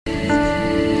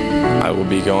I will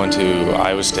be going to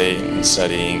Iowa State and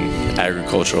studying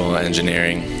agricultural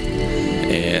engineering,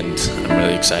 and I'm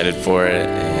really excited for it,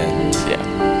 and yeah.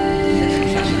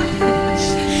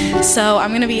 So I'm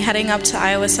going to be heading up to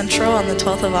Iowa Central on the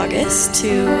 12th of August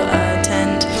to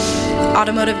attend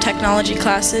automotive technology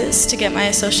classes to get my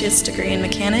associate's degree in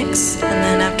mechanics, and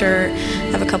then after I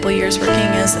have a couple years working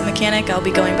as a mechanic, I'll be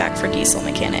going back for diesel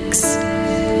mechanics.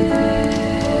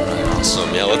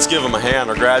 Awesome. Yeah, let's give them a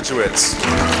hand, our graduates.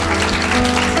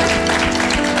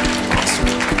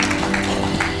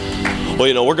 Well,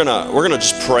 you know, we're gonna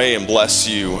just pray and bless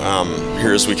you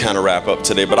here as we kind of wrap up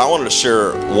today. But I wanted to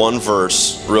share one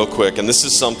verse real quick, and this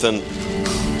is something.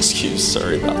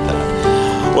 Sorry about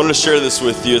that. I wanted to share this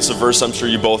with you. It's a verse I'm sure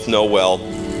you both know well,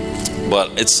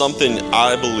 but it's something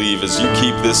I believe as you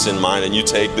keep this in mind and you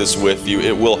take this with you,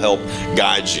 it will help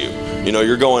guide you. You know,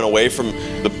 you're going away from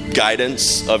the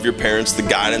guidance of your parents, the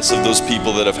guidance of those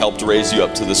people that have helped raise you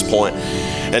up to this point,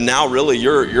 and now really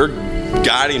your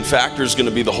guiding factor is going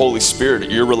to be the Holy Spirit,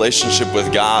 your relationship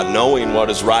with God, knowing what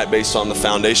is right based on the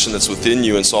foundation that's within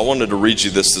you. And so I wanted to read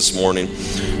you this morning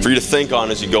for you to think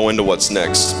on as you go into what's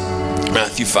next.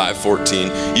 Matthew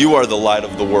 5:14, you are the light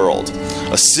of the world,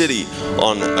 a city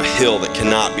on a hill that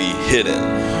cannot be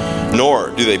hidden.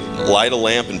 Nor do they light a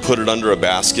lamp and put it under a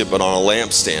basket, but on a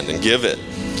lampstand and give it.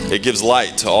 It gives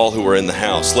light to all who are in the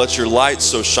house. Let your light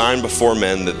so shine before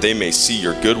men that they may see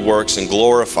your good works and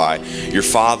glorify your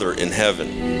Father in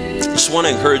heaven. I just want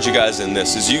to encourage you guys in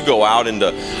this. As you go out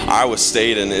into Iowa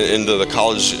State and into the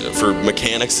college for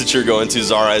mechanics that you're going to,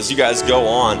 Zara, as you guys go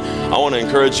on, I want to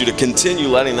encourage you to continue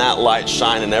letting that light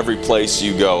shine in every place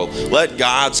you go. Let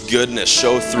God's goodness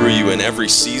show through you in every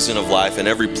season of life, in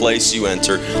every place you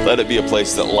enter. Let it be a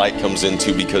place that light comes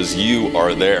into because you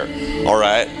are there. All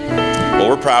right? Well,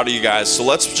 we're proud of you guys, so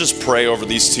let's just pray over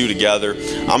these two together.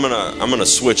 I'm gonna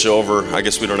switch over. I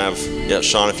guess we don't have yet.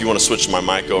 Sean, if you want to switch my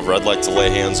mic over, I'd like to lay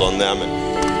hands on them.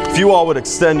 And if you all would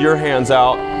extend your hands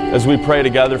out as we pray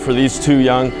together for these two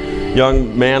young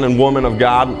man and woman of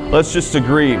God, let's just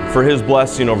agree for His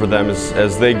blessing over them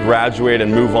as they graduate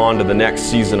and move on to the next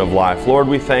season of life. Lord,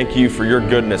 we thank You for Your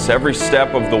goodness every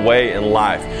step of the way in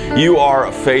life. You are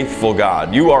a faithful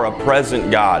God. You are a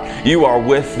present God. You are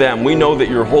with them. We know that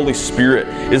Your Holy Spirit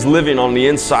is living on the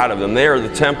inside of them. They are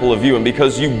the temple of You, and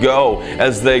because You go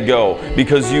as they go,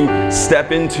 because You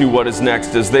step into what is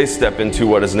next as they step into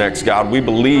what is next, God, we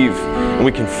believe and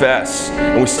we confess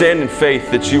and we stand in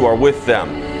faith that You are with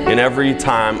them in every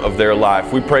time of their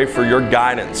life. We pray for Your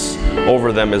guidance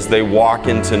over them as they walk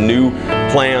into new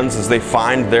plans, as they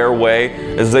find their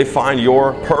way, as they find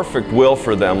Your perfect will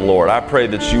for them, Lord. I pray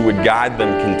that You would guide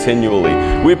them continually.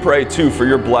 We pray too for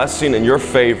Your blessing and Your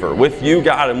favor with You,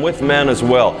 God, and with men as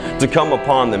well to come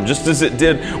upon them, just as it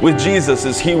did with Jesus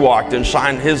as He walked and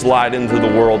shined His light into the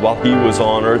world while He was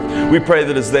on earth. We pray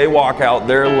that as they walk out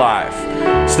their life,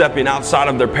 stepping outside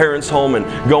of their parents' home and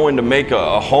going to make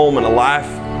a home and a life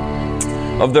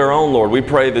of their own, Lord, we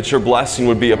pray that Your blessing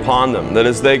would be upon them, that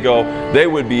as they go, they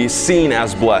would be seen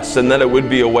as blessed, and that it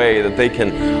would be a way that they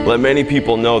can let many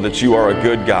people know that You are a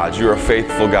good God, You're a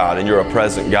faithful God, and You're a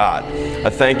present God.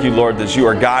 I thank You, Lord, that You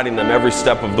are guiding them every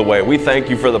step of the way. We thank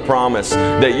You for the promise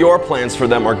that Your plans for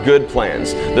them are good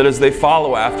plans, that as they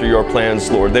follow after Your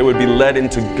plans, Lord, they would be led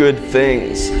into good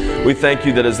things. We thank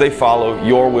You that as they follow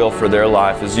Your will for their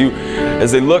life,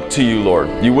 as they look to You,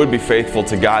 Lord, You would be faithful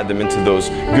to guide them into those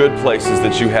good places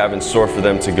that You have in store for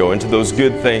them to go, into those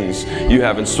good things You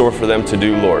have in store for them to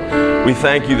do, Lord. We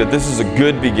thank You that this is a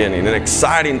good beginning, an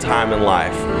exciting time in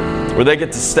life, where they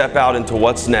get to step out into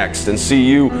what's next and see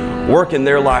You work in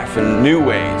their life in new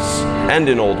ways and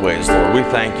in old ways, Lord. We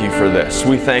thank You for this.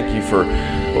 We thank You for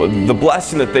the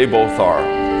blessing that they both are,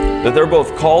 that they're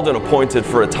both called and appointed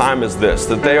for a time as this,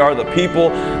 that they are the people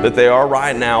that they are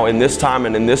right now in this time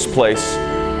and in this place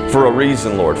for a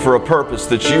reason, Lord, for a purpose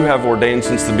that You have ordained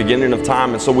since the beginning of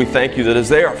time. And so we thank You that as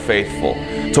they are faithful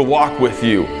to walk with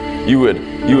You, You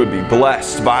would be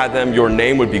blessed by them, Your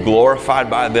name would be glorified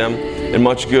by them, and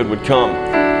much good would come.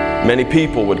 Many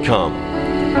people would come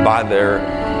by their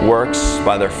works,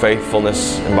 by their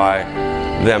faithfulness, and by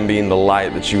them being the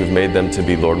light that You have made them to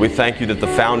be, Lord. We thank You that the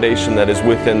foundation that is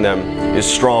within them is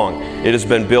strong. It has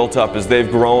been built up as they've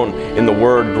grown in the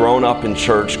Word, grown up in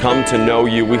church, come to know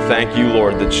You. We thank You,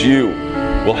 Lord, that You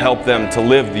will help them to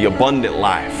live the abundant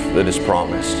life that is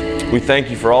promised. We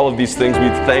thank You for all of these things. We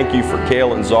thank You for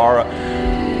Kale and Zara.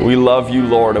 We love You,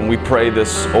 Lord, and we pray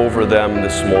this over them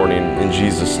this morning. In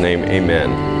Jesus' name,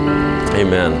 amen.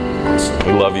 Amen.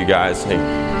 We love you guys. Hey,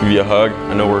 give you a hug.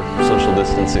 I know we're social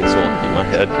distancing, so I'll keep my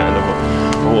head kind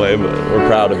of away, but we're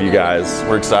proud of you guys.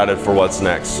 We're excited for what's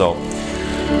next. So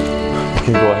you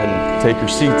can go ahead and take your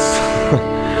seats.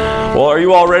 Well, are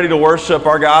you all ready to worship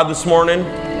our God this morning?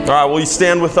 All right, will you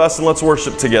stand with us and let's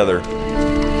worship together.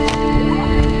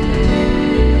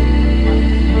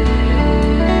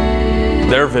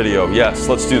 Their video. Yes,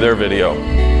 let's do their video.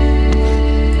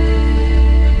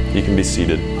 You can be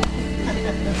seated.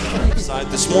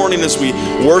 This morning as we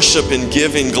worship and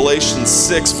give in Galatians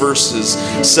 6 verses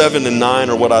 7 and 9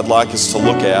 are what I'd like us to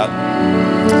look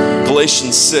at.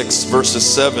 Galatians 6 verses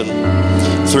 7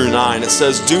 through 9. It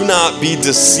says, "Do not be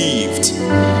deceived.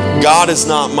 God is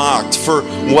not mocked. For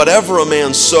whatever a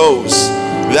man sows,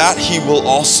 that he will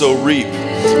also reap.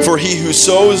 For he who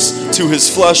sows to his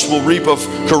flesh will reap of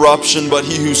corruption, but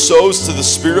he who sows to the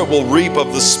Spirit will reap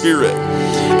of the Spirit,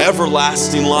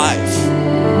 everlasting life."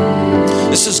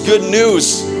 This is good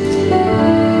news.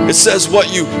 It says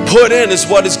what you put in is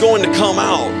what is going to come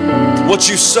out. What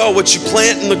you sow, what you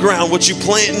plant in the ground, what you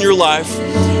plant in your life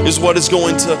is what is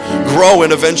going to grow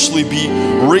and eventually be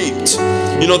reaped.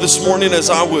 You know, this morning as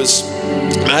I was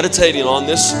meditating on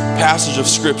this passage of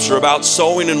Scripture about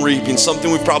sowing and reaping,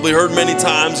 something we've probably heard many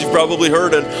times. You've probably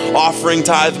heard an offering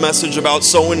tithe message about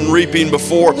sowing and reaping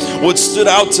before. What stood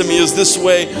out to me is this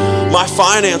way: my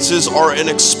finances are an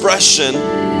expression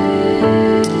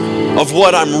of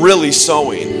what I'm really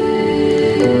sowing.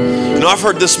 You know, I've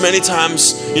heard this many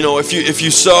times. You know, if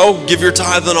you sow, give your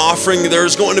tithe and offering,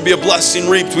 there's going to be a blessing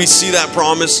reaped. We see that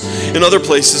promise in other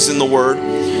places in the Word.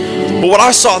 But what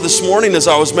I saw this morning as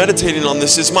I was meditating on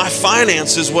this is my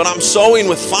finances, what I'm sowing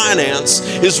with finance,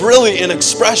 is really an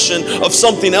expression of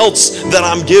something else that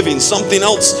I'm giving, something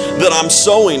else that I'm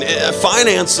sowing.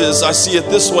 Finances, I see it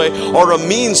this way, are a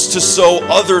means to sow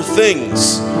other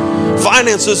things.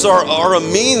 Finances are a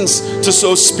means to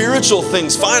sow spiritual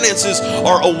things. Finances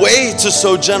are a way to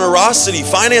sow generosity.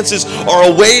 Finances are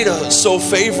a way to sow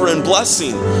favor and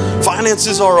blessing.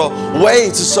 Finances are a way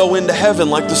to sow into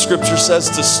heaven, like the Scripture says,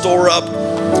 to store up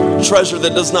treasure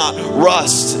that does not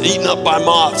rust, eaten up by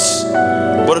moths,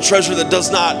 but a treasure that does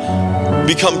not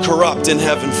become corrupt in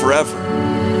heaven forever.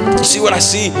 You see what I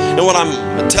see and what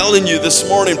I'm telling you this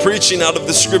morning, preaching out of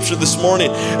the Scripture this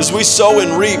morning, is we sow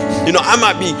and reap. You know, I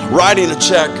might be writing a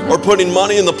check or putting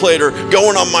money in the plate or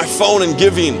going on my phone and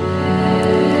giving.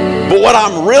 But what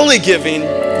I'm really giving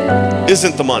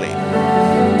isn't the money.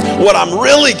 What I'm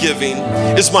really giving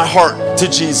is my heart to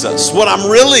Jesus. What I'm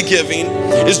really giving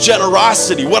is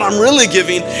generosity. What I'm really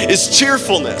giving is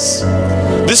cheerfulness.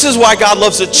 This is why God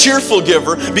loves a cheerful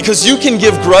giver, because you can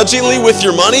give grudgingly with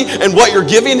your money and what you're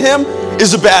giving Him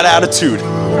is a bad attitude.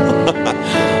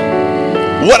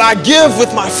 What I give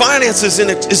with my finances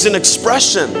is an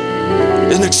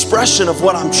expression of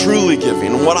what I'm truly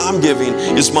giving. And what I'm giving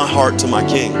is my heart to my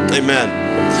King. Amen.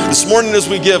 This morning as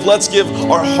we give, let's give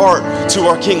our heart to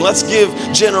our King. Let's give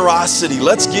generosity.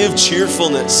 Let's give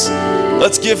cheerfulness.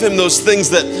 Let's give Him those things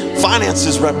that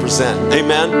finances represent.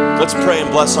 Amen. Let's pray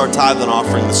and bless our tithe and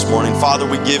offering this morning. Father,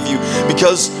 we give you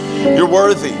because you're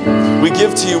worthy. We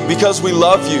give to you because we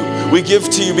love you. We give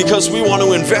to you because we want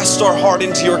to invest our heart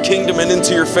into your kingdom and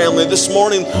into your family. This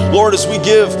morning, Lord, as we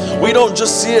give, we don't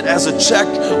just see it as a check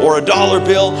or a dollar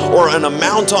bill or an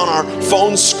amount on our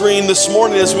phone screen. This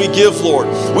morning as we give, Lord,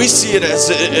 we see it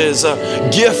as a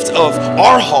gift of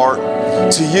our heart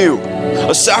to you.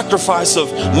 A sacrifice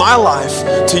of my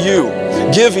life to you.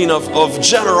 Giving of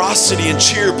generosity and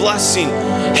cheer, blessing,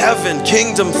 heaven,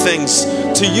 kingdom things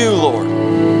to you, Lord.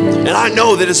 And I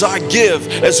know that as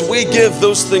we give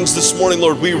those things this morning,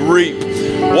 Lord, we reap.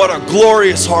 What a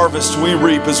glorious harvest we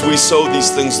reap as we sow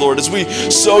these things, Lord. As we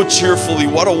sow cheerfully,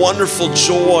 what a wonderful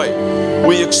joy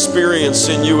we experience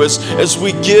in you as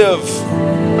we give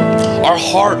our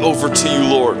heart over to you,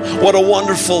 Lord. What a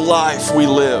wonderful life we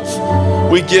live.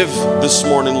 We give this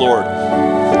morning, Lord,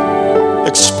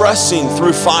 expressing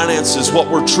through finances what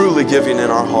we're truly giving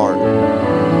in our heart.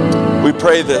 We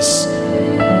pray this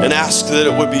and ask that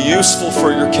it would be useful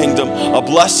for your kingdom, a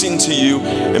blessing to you,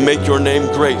 and make your name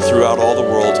great throughout all the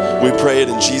world. We pray it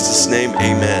in Jesus' name,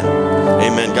 amen.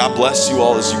 Amen. God bless you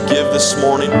all as you give this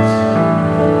morning.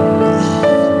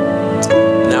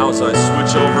 Now as I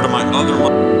switch over to my other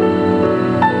mic,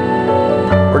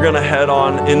 we're going to head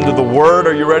on into the Word.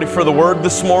 Are you ready for the Word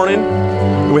this morning?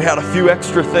 We had a few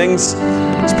extra things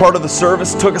as part of the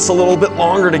service. It took us a little bit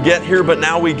longer to get here, but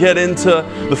now we get into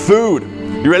the food.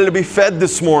 You ready to be fed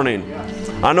this morning?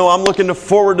 I know I'm looking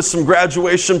forward to some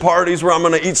graduation parties where I'm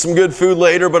going to eat some good food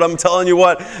later, but I'm telling you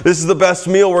what, this is the best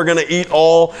meal we're going to eat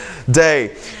all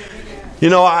day. You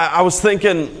know, I was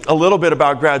thinking a little bit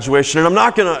about graduation, and I'm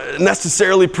not going to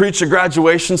necessarily preach a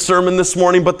graduation sermon this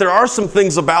morning, but there are some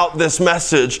things about this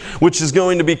message which is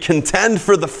going to be contend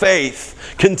for the faith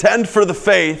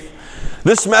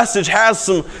This message has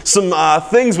some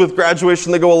things with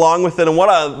graduation that go along with it. And one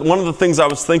of the things I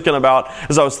was thinking about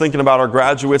as I was thinking about our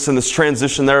graduates and this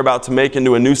transition they're about to make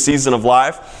into a new season of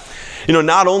life,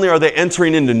 not only are they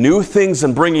entering into new things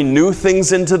and bringing new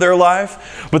things into their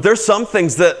life, but there's some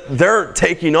things that they're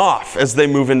taking off as they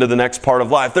move into the next part of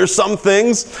life. There's some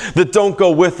things that don't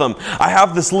go with them. I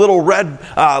have this little red,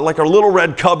 like a little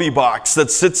red cubby box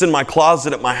that sits in my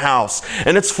closet at my house,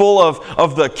 and it's full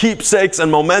of the keepsakes and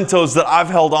mementos that I've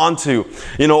held on to,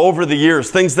 over the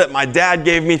years. Things that my dad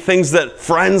gave me, things that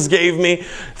friends gave me,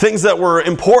 things that were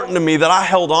important to me that I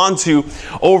held on to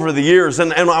over the years.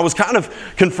 And I was kind of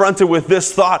confronted with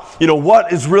this thought,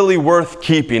 what is really worth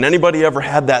keeping? Anybody ever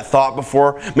had that thought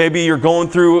before? Maybe you're going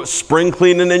through spring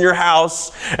cleaning in your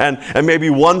house, and maybe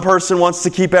one person wants to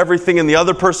keep everything and the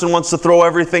other person wants to throw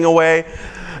everything away.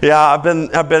 Yeah, I've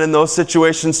been in those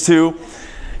situations too.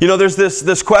 There's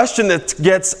this question that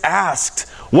gets asked.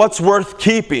 What's worth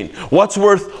keeping? What's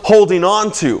worth holding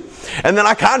on to? And then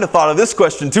I kind of thought of this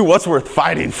question too. What's worth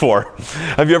fighting for?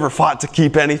 Have you ever fought to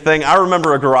keep anything? I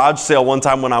remember a garage sale one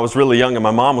time when I was really young and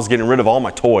my mom was getting rid of all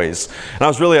my toys. And I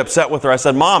was really upset with her. I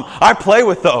said, Mom, I play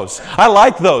with those. I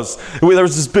like those. There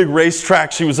was this big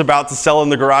racetrack she was about to sell in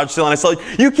the garage sale. And I said,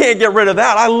 you can't get rid of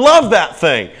that. I love that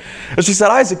thing. And she said,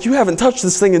 Isaac, you haven't touched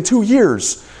this thing in 2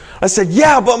 years. I said,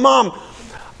 yeah, but Mom,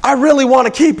 I really want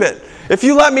to keep it. If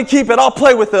you let me keep it, I'll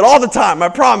play with it all the time, I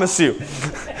promise you.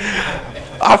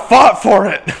 I fought for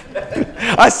it.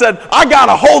 I said, I got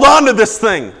to hold on to this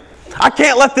thing. I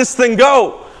can't let this thing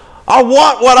go. I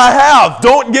want what I have.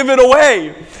 Don't give it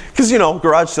away. Because,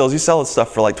 garage sales, you sell this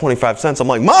stuff for like 25 cents. I'm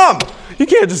like, Mom, you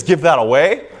can't just give that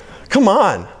away. Come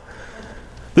on.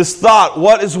 This thought,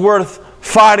 what is worth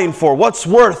fighting for? What's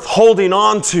worth holding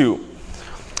on to?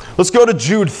 Let's go to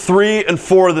Jude 3 and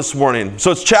 4 this morning. So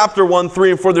it's chapter 1,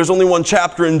 3, and 4. There's only one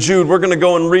chapter in Jude. We're going to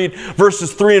go and read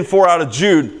verses 3 and 4 out of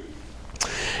Jude.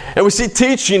 And we see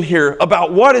teaching here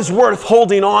about what is worth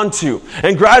holding on to.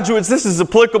 And graduates, this is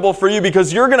applicable for you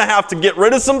because you're going to have to get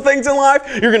rid of some things in life.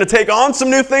 You're going to take on some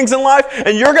new things in life.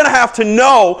 And you're going to have to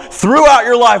know throughout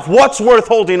your life what's worth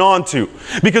holding on to.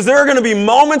 Because there are going to be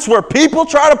moments where people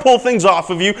try to pull things off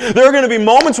of you. There are going to be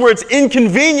moments where it's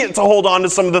inconvenient to hold on to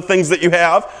some of the things that you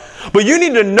have. But you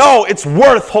need to know it's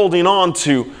worth holding on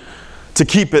to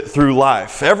keep it through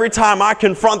life. Every time I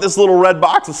confront this little red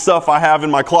box of stuff I have in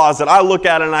my closet, I look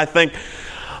at it and I think,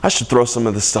 I should throw some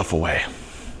of this stuff away.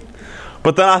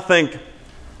 But then I think,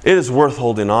 it is worth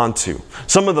holding on to.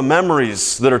 Some of the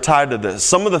memories that are tied to this,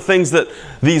 some of the things that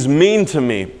these mean to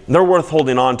me, they're worth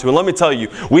holding on to. And let me tell you,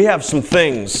 we have some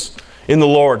things in the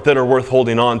Lord that are worth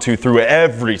holding on to through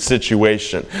every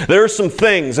situation. There are some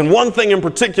things, and one thing in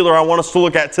particular I want us to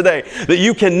look at today that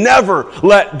you can never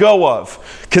let go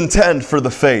of. Contend for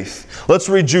the faith. Let's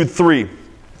read Jude 3.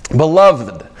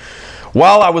 Beloved,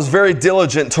 while I was very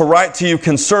diligent to write to you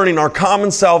concerning our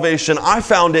common salvation, I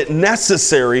found it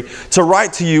necessary to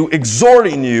write to you,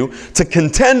 exhorting you to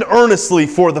contend earnestly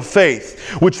for the faith,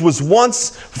 which was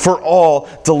once for all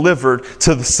delivered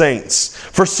to the saints.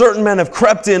 For certain men have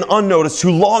crept in unnoticed,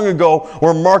 who long ago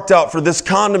were marked out for this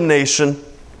condemnation,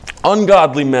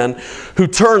 ungodly men who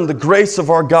turn the grace of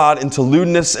our God into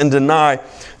lewdness and deny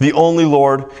the only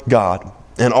Lord God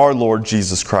and our Lord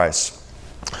Jesus Christ.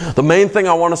 The main thing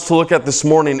I want us to look at this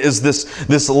morning is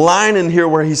this line in here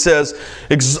where he says,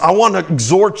 I want to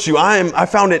exhort you. I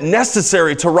found it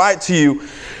necessary to write to you,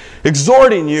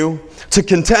 exhorting you to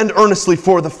contend earnestly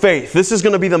for the faith. This is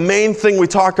going to be the main thing we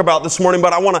talk about this morning,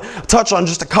 but I want to touch on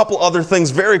just a couple other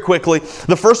things very quickly.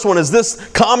 The first one is this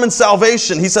common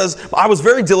salvation. He says, I was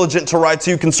very diligent to write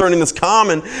to you concerning this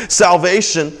common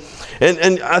salvation.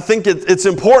 And I think it's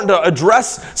important to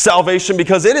address salvation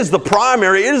because it is the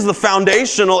primary, it is the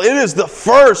foundational, it is the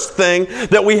first thing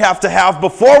that we have to have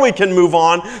before we can move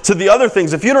on to the other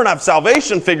things. If you don't have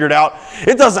salvation figured out,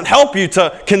 it doesn't help you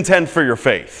to contend for your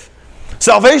faith.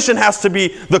 Salvation has to be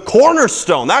the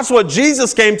cornerstone. That's what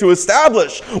Jesus came to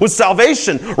establish, was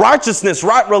salvation, righteousness,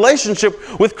 right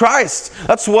relationship with Christ.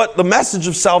 That's what the message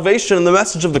of salvation and the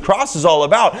message of the cross is all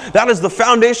about. That is the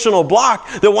foundational block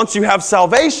that once you have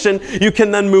salvation, you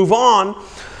can then move on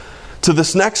to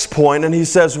this next point. And he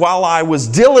says, while I was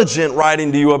diligent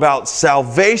writing to you about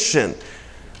salvation.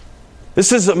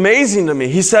 This is amazing to me.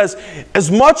 He says,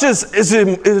 as much as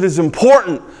it is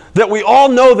important that we all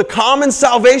know the common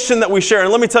salvation that we share. And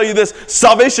let me tell you this,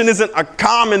 salvation isn't a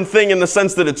common thing in the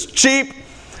sense that it's cheap,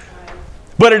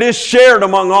 but it is shared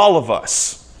among all of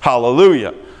us.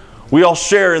 Hallelujah. We all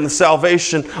share in the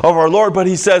salvation of our Lord. But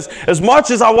he says, as much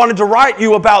as I wanted to write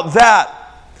you about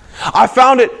that, I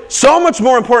found it so much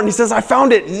more important. He says, I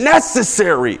found it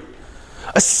necessary.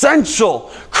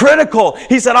 essential, critical.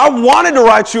 He said, I wanted to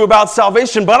write to you about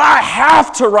salvation, but I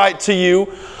have to write to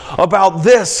you about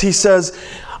this. He says,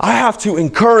 I have to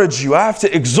encourage you. I have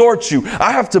to exhort you.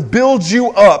 I have to build you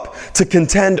up to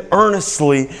contend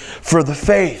earnestly for the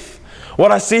faith.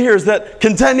 What I see here is that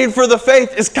contending for the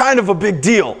faith is kind of a big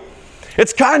deal.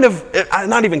 It's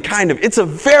it's a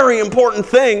very important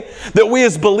thing that we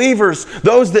as believers,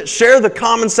 those that share the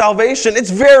common salvation,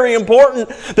 it's very important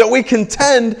that we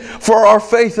contend for our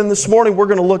faith. And this morning we're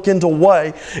going to look into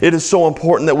why it is so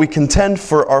important that we contend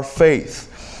for our faith.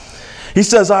 He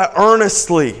says,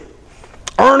 earnestly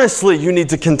you need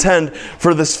to contend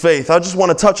for this faith. I just want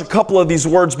to touch a couple of these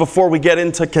words before we get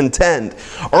into contend.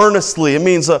 Earnestly, it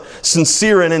means a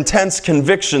sincere and intense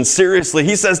conviction. Seriously.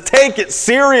 He says, take it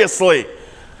seriously.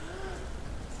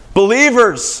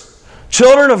 Believers,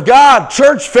 children of God,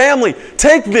 church family,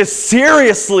 take this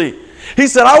seriously. He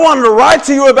said, I wanted to write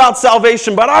to you about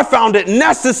salvation, but I found it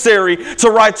necessary to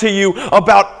write to you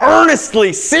about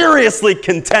earnestly, seriously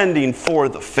contending for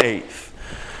the faith.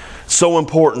 So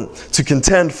important to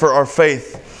contend for our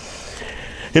faith.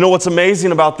 You know what's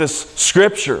amazing about this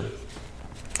scripture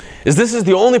is this is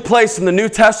the only place in the New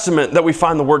Testament that we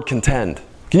find the word contend.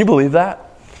 Can you believe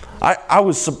that? I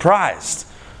was surprised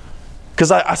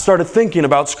because I started thinking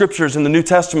about scriptures in the New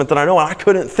Testament that I know, and I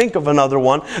couldn't think of another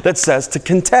one that says to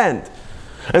contend.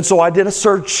 And so I did a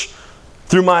search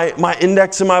through my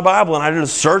index in my Bible, and I did a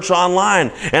search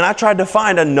online, and I tried to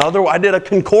find I did a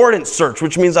concordance search,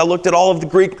 which means I looked at all of the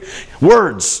Greek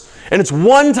words. And it's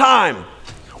one time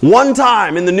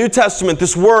in the New Testament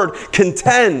this word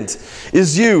contend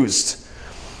is used.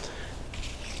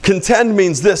 Contend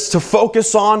means this: to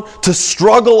focus on, to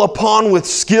struggle upon with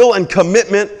skill and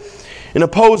commitment in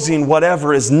opposing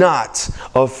whatever is not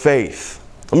of faith.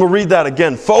 I'm going to read that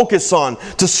again. Focus on,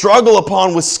 to struggle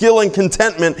upon with skill and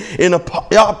contentment in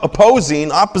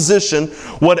opposition,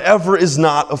 whatever is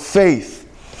not of faith.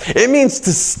 It means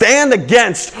to stand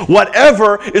against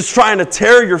whatever is trying to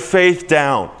tear your faith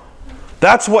down.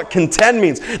 That's what contend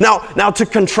means. Now to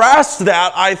contrast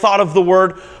that, I thought of the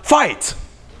word fight.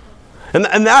 And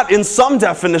that, in some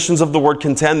definitions of the word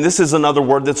contend, this is another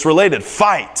word that's related.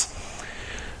 Fight.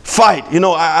 Fight. You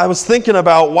know, I was thinking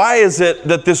about why is it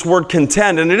that this word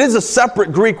contend, and it is a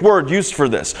separate Greek word used for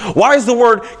this. Why is the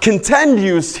word contend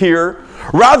used here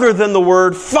rather than the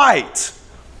word fight?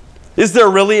 Is there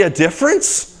really a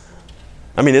difference?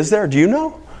 I mean, is there? Do you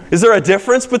know? Is there a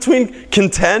difference between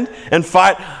contend and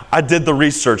fight? I did the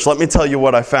research. Let me tell you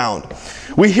what I found.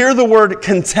 We hear the word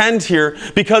contend here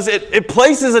because it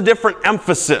places a different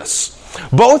emphasis.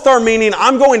 Both are meaning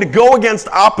I'm going to go against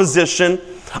opposition.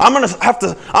 I'm going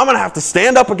to have to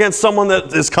stand up against someone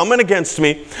that is coming against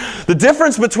me. The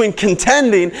difference between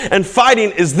contending and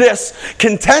fighting is this.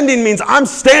 Contending means I'm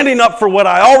standing up for what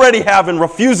I already have and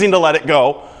refusing to let it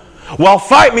go, while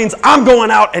fight means I'm going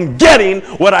out and getting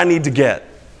what I need to get.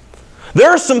 There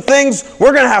are some things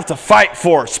we're going to have to fight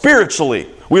for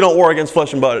spiritually. We don't war against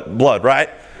flesh and blood, right?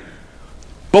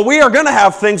 But we are going to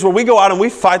have things where we go out and we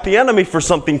fight the enemy for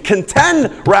something.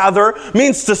 Contend, rather,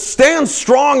 means to stand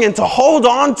strong and to hold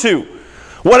on to.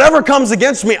 Whatever comes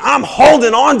against me, I'm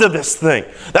holding on to this thing.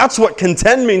 That's what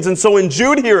contend means. And so in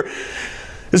Jude here,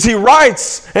 as he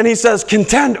writes and he says,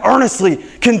 contend earnestly,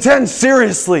 contend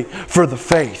seriously for the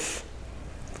faith.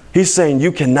 He's saying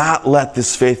you cannot let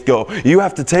this faith go. You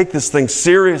have to take this thing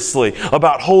seriously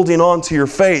about holding on to your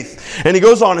faith. And he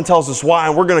goes on and tells us why,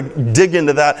 and we're going to dig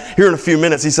into that here in a few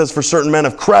minutes. He says, for certain men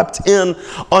have crept in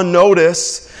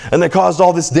unnoticed, and they caused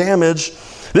all this damage.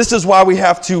 This is why we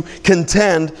have to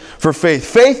contend for faith.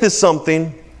 Faith is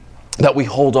something that we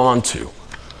hold on to.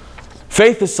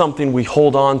 Faith is something we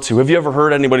hold on to. Have you ever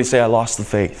heard anybody say, I lost the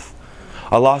faith?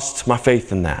 I lost my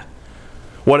faith in that.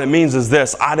 What it means is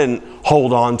this: I didn't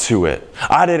hold on to it.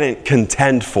 I didn't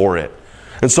contend for it.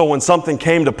 And so when something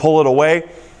came to pull it away,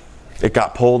 it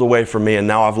got pulled away from me and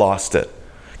now I've lost it.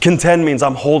 Contend means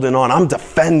I'm holding on. I'm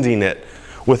defending it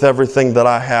with everything that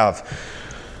I have.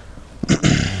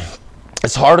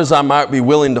 As hard as I might be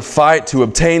willing to fight to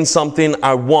obtain something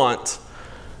I want,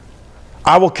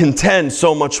 I will contend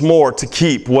so much more to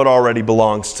keep what already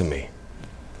belongs to me.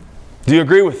 Do you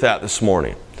agree with that this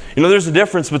morning? You know, there's a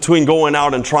difference between going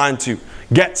out and trying to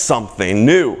get something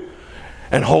new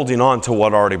and holding on to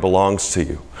what already belongs to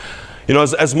you. You know,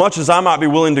 as much as I might be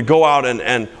willing to go out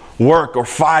and work or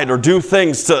fight or do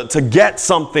things to get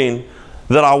something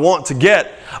that I want to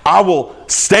get, I will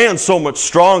stand so much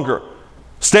stronger,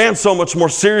 stand so much more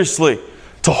seriously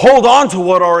to hold on to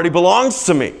what already belongs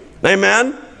to me.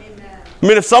 Amen? I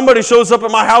mean, if somebody shows up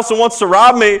at my house and wants to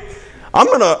rob me, I'm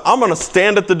gonna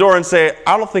stand at the door and say,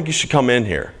 I don't think you should come in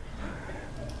here.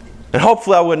 And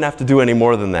hopefully I wouldn't have to do any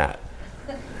more than that.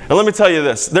 And let me tell you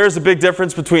this, there's a big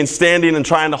difference between standing and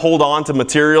trying to hold on to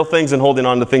material things and holding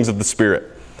on to things of the Spirit.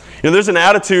 You know, there's an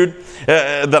attitude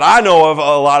that I know of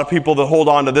a lot of people that hold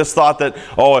on to this thought that,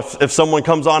 oh, if someone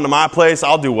comes onto my place,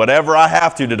 I'll do whatever I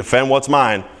have to defend what's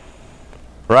mine.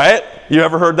 Right? You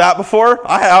ever heard that before?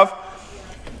 I have.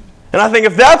 And I think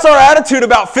if that's our attitude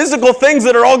about physical things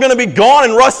that are all going to be gone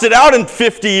and rusted out in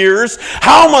 50 years,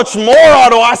 how much more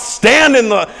ought I stand in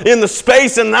the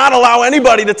space and not allow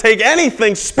anybody to take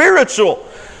anything spiritual?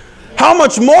 How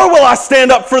much more will I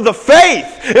stand up for the faith?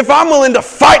 If I'm willing to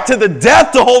fight to the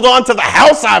death to hold on to the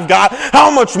house I've got,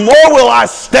 how much more will I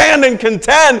stand and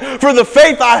contend for the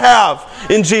faith I have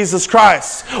in Jesus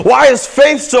Christ? Why is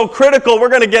faith so critical? We're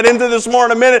going to get into this more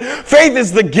in a minute. Faith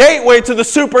is the gateway to the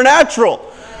supernatural.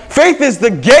 Faith is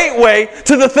the gateway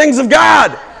to the things of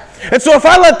God. And so if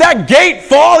I let that gate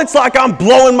fall, it's like I'm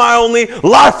blowing my only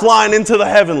lifeline into the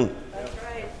heaven. That's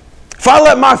right. If I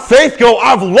let my faith go,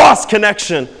 I've lost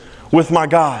connection with my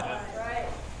God. Right.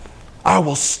 I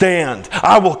will stand.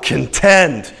 I will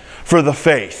contend for the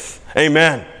faith.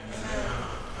 Amen.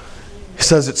 He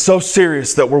says it's so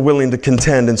serious that we're willing to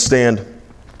contend and stand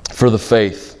for the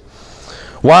faith.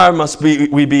 Why must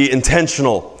we be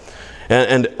intentional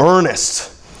and earnest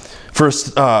for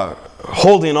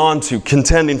holding on to,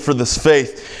 contending for this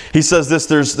faith? He says this,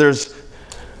 there's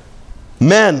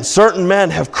certain men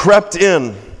have crept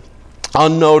in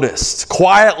unnoticed.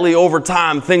 Quietly over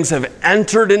time, things have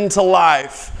entered into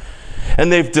life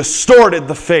and they've distorted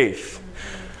the faith.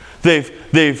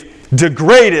 They've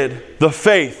degraded the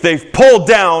faith. They've pulled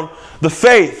down the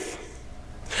faith.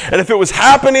 And if it was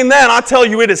happening then, I tell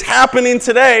you it is happening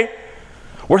today,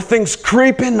 where things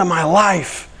creep into my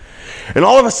life. And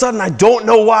all of a sudden, I don't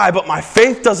know why, but my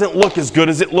faith doesn't look as good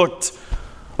as it looked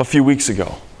a few weeks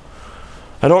ago.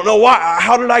 I don't know why.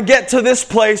 How did I get to this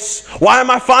place? Why am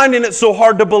I finding it so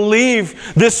hard to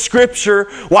believe this scripture?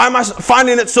 Why am I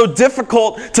finding it so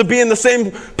difficult to be in the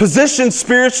same position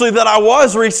spiritually that I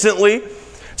was recently?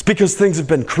 It's because things have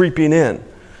been creeping in.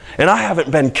 And I haven't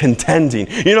been contending.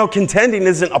 You know, contending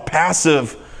isn't a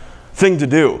passive thing to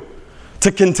do.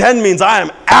 To contend means I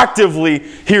am actively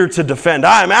here to defend.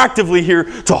 I am actively here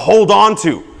to hold on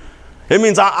to. It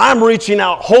means I'm reaching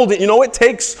out, holding. You know, it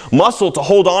takes muscle to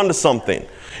hold on to something.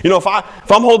 You know, if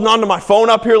I'm holding on to my phone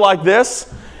up here like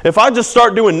this, if I just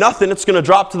start doing nothing, it's going to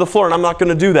drop to the floor, and I'm not going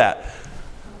to do that.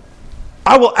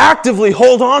 I will actively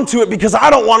hold on to it because I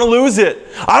don't want to lose it.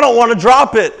 I don't want to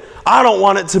drop it. I don't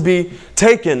want it to be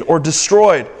taken or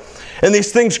destroyed. And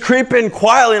these things creep in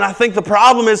quietly, and I think the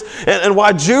problem is, and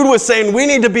why Jude was saying, we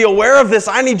need to be aware of this.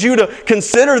 I need you to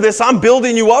consider this. I'm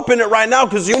building you up in it right now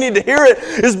because you need to hear it,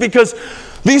 is because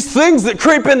these things that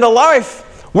creep into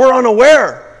life, we're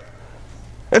unaware.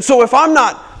 And so if I'm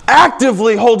not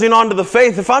actively holding on to the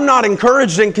faith, if I'm not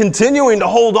encouraged and continuing to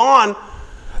hold on,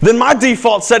 then my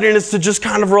default setting is to just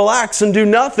kind of relax and do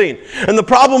nothing. And the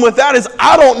problem with that is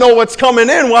I don't know what's coming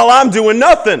in while I'm doing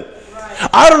nothing.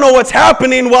 I don't know what's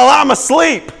happening while I'm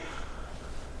asleep.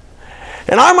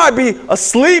 And I might be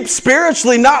asleep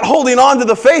spiritually, not holding on to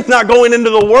the faith, not going into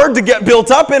the Word to get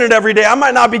built up in it every day. I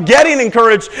might not be getting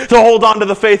encouraged to hold on to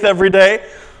the faith every day.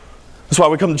 That's why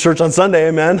we come to church on Sunday,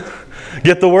 amen.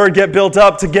 Get the Word, get built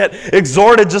up, to get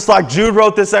exhorted, just like Jude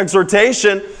wrote this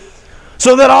exhortation,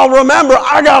 so that I'll remember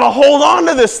I got to hold on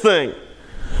to this thing.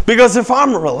 Because if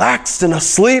I'm relaxed and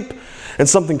asleep, and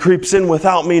something creeps in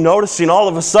without me noticing, all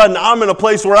of a sudden I'm in a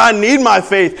place where I need my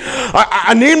faith.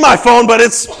 I need my phone, but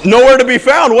it's nowhere to be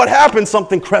found. What happened?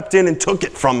 Something crept in and took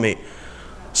it from me.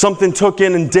 Something took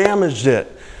in and damaged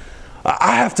it.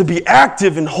 I have to be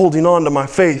active in holding on to my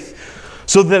faith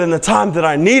so that in the time that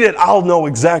I need it, I'll know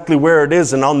exactly where it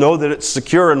is and I'll know that it's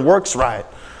secure and works right.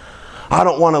 I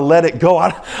don't want to let it go.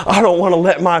 I don't want to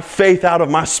let my faith out of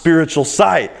my spiritual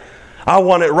sight. I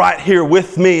want it right here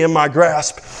with me in my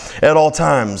grasp at all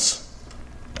times.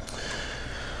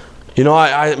 You know,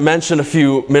 I mentioned a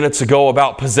few minutes ago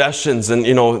about possessions, and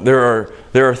you know, there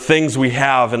are things we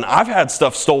have, and I've had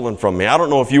stuff stolen from me. I don't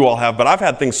know if you all have, but I've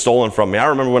had things stolen from me. I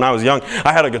remember when I was young,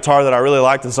 I had a guitar that I really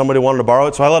liked, and somebody wanted to borrow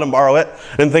it, so I let them borrow it.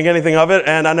 Didn't think anything of it,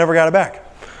 and I never got it back.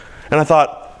 And I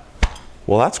thought,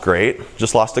 well, that's great.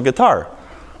 Just lost a guitar.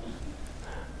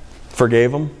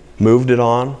 Forgave them, moved it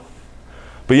on.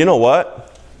 But you know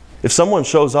what? If someone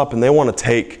shows up and they want to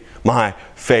take my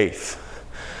faith,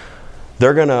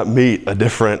 they're going to meet a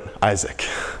different Isaac.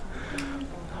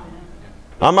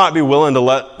 I might be willing to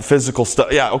let physical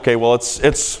stuff, yeah, okay, well,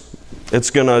 it's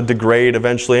going to degrade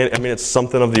eventually. I mean, it's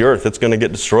something of the earth. It's going to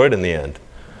get destroyed in the end.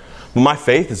 But my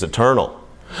faith is eternal.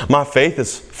 My faith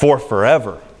is for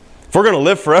forever. If we're going to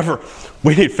live forever,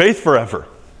 we need faith forever.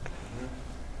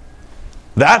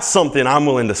 That's something I'm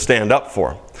willing to stand up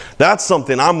for. That's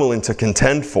something I'm willing to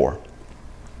contend for.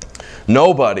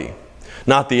 Nobody,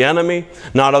 not the enemy,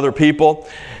 not other people,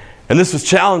 and this was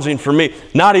challenging for me,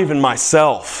 not even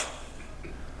myself,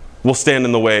 will stand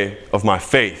in the way of my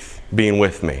faith being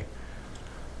with me.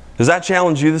 Does that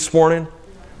challenge you this morning?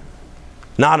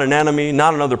 Not an enemy,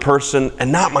 not another person,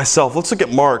 and not myself. Let's look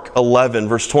at Mark 11,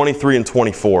 verse 23 and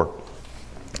 24.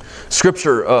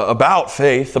 Scripture about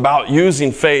faith, about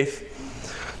using faith.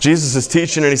 Jesus is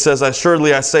teaching and he says,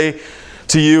 "Assuredly I say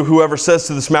to you, whoever says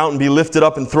to this mountain, be lifted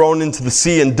up and thrown into the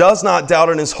sea, and does not doubt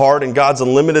in his heart in God's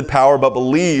unlimited power, but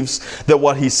believes that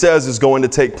what he says is going to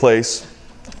take place,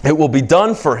 it will be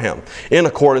done for him in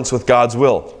accordance with God's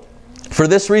will. For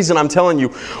this reason, I'm telling you,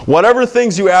 whatever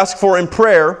things you ask for in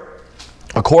prayer,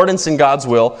 accordance in God's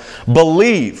will,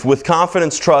 believe with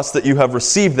confidence, trust that you have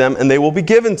received them, and they will be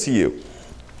given to you."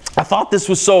 I thought this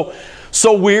was so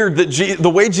weird that the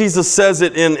way Jesus says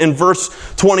it in verse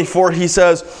 24, he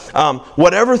says,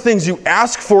 whatever things you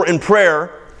ask for in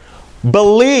prayer,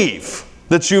 believe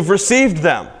that you've received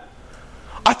them.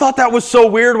 I thought that was so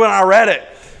weird when I read it,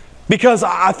 because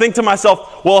I think to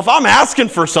myself, well, if I'm asking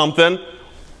for something,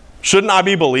 shouldn't I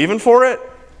be believing for it?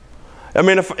 I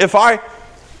mean, if I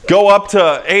go up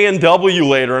to A&W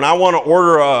later and I want to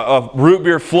order a root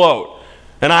beer float,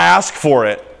 and I ask for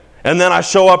it, and then I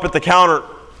show up at the counter,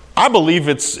 I believe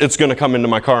it's going to come into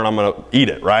my car and I'm going to eat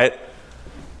it, right?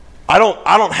 I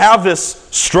don't have this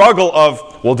struggle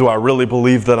of, well, do I really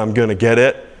believe that I'm going to get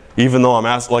it? Even though I'm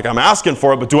asking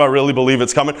for it, but do I really believe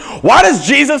it's coming? Why does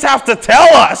Jesus have to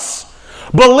tell us,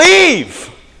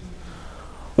 believe?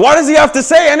 Why does he have to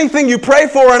say anything you pray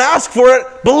for and ask for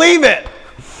it, believe it?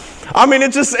 I mean,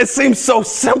 it seems so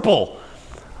simple.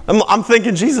 I'm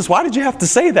thinking, Jesus, why did you have to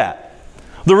say that?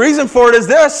 The reason for it is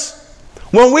this.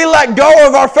 When we let go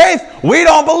of our faith, we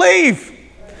don't believe.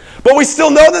 But we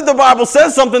still know that the Bible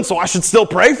says something, so I should still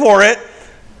pray for it.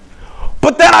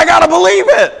 But then I got to believe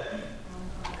it.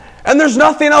 And there's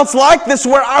nothing else like this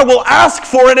where I will ask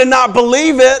for it and not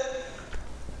believe it.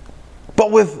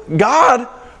 But with God,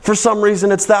 for some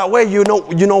reason, it's that way. You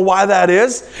know why that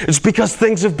is? It's because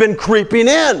things have been creeping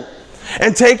in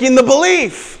and taking the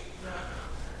belief.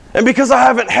 And because I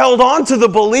haven't held on to the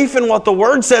belief in what the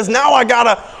Word says, now I got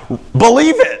to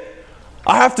believe it.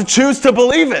 I have to choose to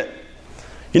believe it.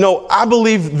 You know, I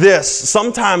believe this.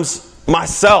 Sometimes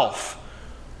myself,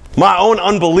 my own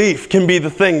unbelief can be the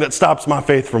thing that stops my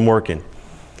faith from working,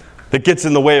 that gets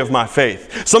in the way of my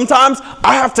faith. Sometimes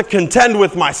I have to contend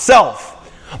with myself,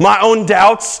 my own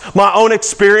doubts, my own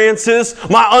experiences,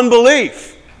 my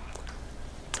unbelief.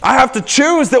 I have to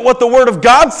choose that what the Word of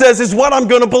God says is what I'm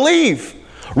going to believe,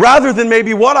 rather than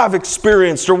maybe what I've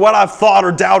experienced or what I've thought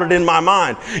or doubted in my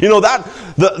mind. You know, that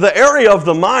the area of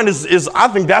the mind is I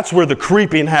think that's where the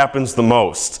creeping happens the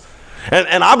most.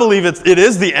 And I believe it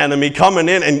is the enemy coming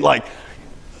in and like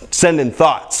sending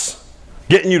thoughts,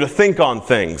 getting you to think on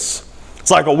things.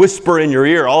 It's like a whisper in your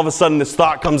ear. All of a sudden this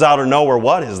thought comes out of nowhere.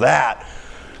 What is that?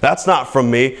 That's not from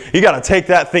me. You got to take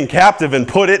that thing captive and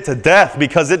put it to death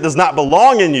because it does not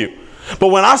belong in you. But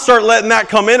when I start letting that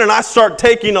come in and I start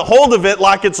taking a hold of it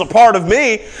like it's a part of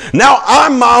me, now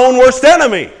I'm my own worst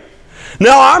enemy.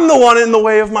 Now I'm the one in the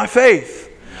way of my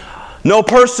faith. No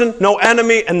person, no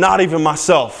enemy, and not even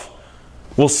myself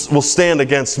will stand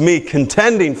against me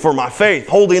contending for my faith,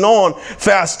 holding on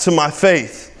fast to my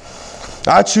faith.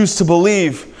 I choose to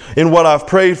believe in what I've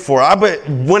prayed for.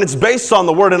 When it's based on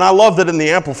the Word, and I love that in the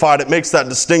Amplified it makes that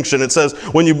distinction. It says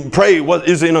when you pray what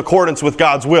is in accordance with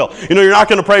God's will. You know, you're not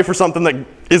going to pray for something that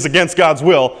is against God's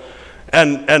will,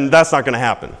 and that's not going to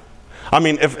happen. I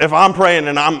mean, if I'm praying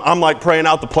and I'm like praying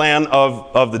out the plan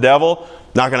of the devil,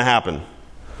 not going to happen.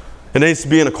 It needs to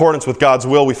be in accordance with God's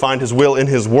will. We find His will in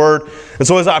His Word. And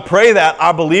so as I pray that,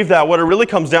 I believe that, what it really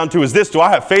comes down to is this: do I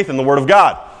have faith in the Word of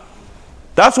God?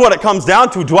 That's what it comes down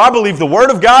to. Do I believe the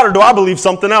Word of God or do I believe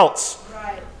something else?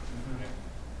 Right.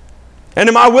 And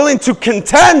am I willing to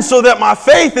contend so that my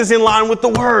faith is in line with the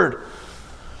Word?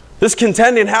 This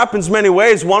contending happens many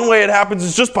ways. One way it happens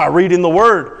is just by reading the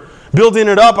Word, building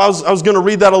it up. I was going to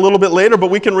read that a little bit later, but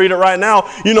we can read it right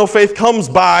now. You know, faith comes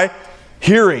by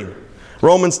hearing.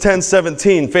 Romans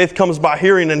 10:17, faith comes by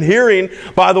hearing, and hearing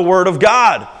by the Word of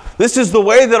God. This is the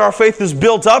way that our faith is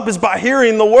built up, is by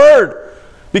hearing the Word.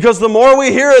 Because the more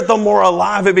we hear it, the more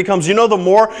alive it becomes. You know, the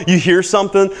more you hear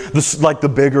something,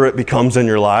 the bigger it becomes in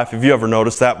your life. Have you ever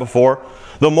noticed that before?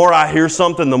 The more I hear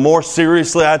something, the more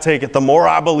seriously I take it, the more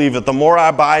I believe it, the more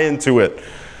I buy into it.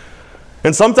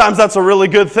 And sometimes that's a really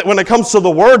good thing. When it comes to the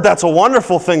Word, that's a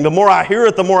wonderful thing. The more I hear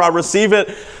it, the more I receive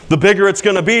it, the bigger it's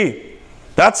going to be.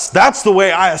 That's the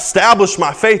way I establish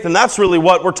my faith, and that's really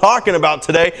what we're talking about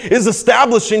today, is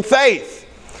establishing faith.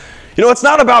 You know, it's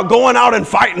not about going out and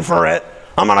fighting for it.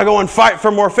 I'm going to go and fight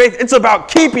for more faith. It's about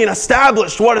keeping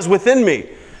established what is within me.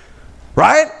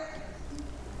 Right?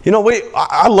 You know,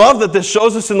 I love that this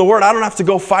shows us in the Word, I don't have to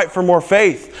go fight for more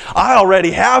faith. I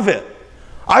already have it.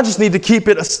 I just need to keep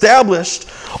it established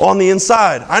on the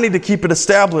inside. I need to keep it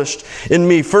established in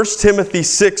me. 1 Timothy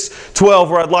 6:12,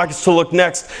 where I'd like us to look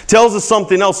next, tells us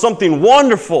something else, something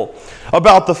wonderful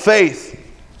about the faith.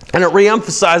 And it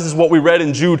reemphasizes what we read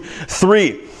in Jude 3.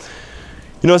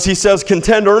 You know, as he says,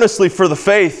 contend earnestly for the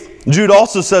faith, Jude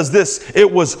also says this, it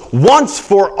was once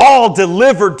for all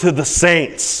delivered to the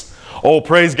saints. Oh,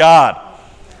 praise God.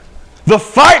 The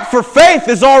fight for faith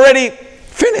is already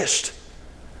finished.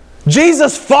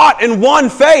 Jesus fought and won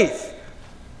faith.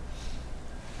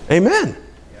 Amen.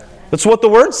 That's what the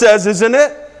Word says, isn't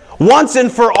it? Once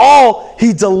and for all,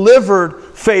 He delivered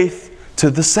faith to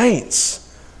the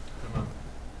saints.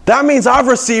 That means I've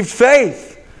received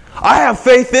faith. I have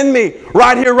faith in me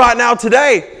right here, right now,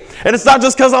 today. And it's not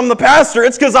just because I'm the pastor,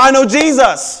 it's because I know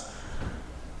Jesus.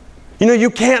 You know, you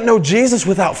can't know Jesus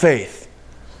without faith.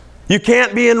 You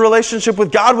can't be in relationship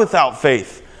with God without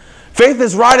faith. Faith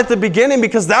is right at the beginning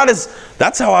because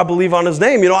that's how I believe on His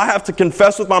name. You know, I have to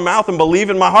confess with my mouth and believe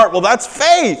in my heart. Well, that's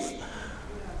faith.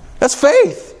 That's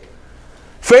faith.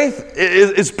 Faith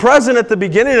is present at the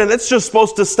beginning, and it's just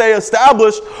supposed to stay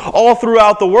established all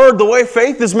throughout the Word. The way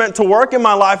faith is meant to work in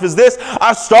my life is this.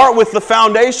 I start with the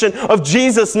foundation of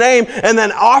Jesus' name, and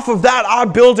then off of that I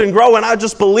build and grow, and I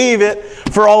just believe it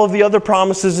for all of the other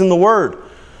promises in the Word.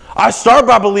 I start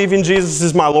by believing Jesus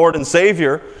is my Lord and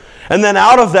Savior. And then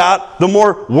out of that, the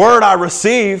more Word I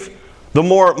receive, the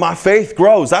more my faith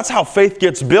grows. That's how faith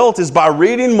gets built, is by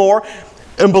reading more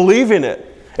and believing it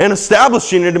and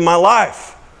establishing it in my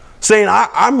life. Saying,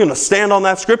 I'm going to stand on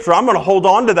that Scripture. I'm going to hold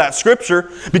on to that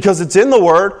Scripture because it's in the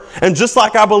Word. And just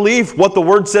like I believe what the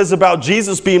Word says about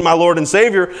Jesus being my Lord and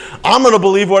Savior, I'm going to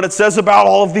believe what it says about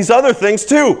all of these other things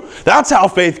too. That's how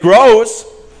faith grows.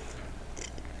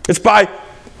 It's by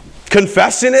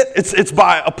confessing it, it's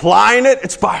by applying it,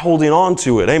 it's by holding on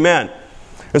to it. Amen.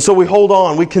 And so we hold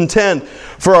on, we contend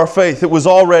for our faith. It was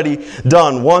already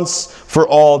done, once for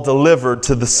all delivered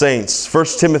to the saints.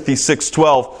 1 Timothy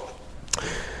 6:12.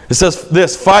 It says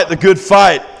this, fight the good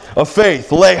fight of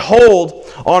faith. Lay hold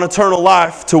on eternal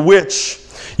life, to which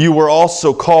you were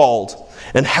also called,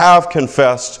 and have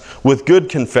confessed with good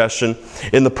confession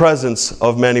in the presence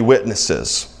of many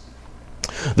witnesses.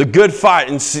 The good fight,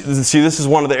 and see, this is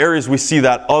one of the areas we see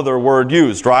that other word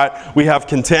used, right? We have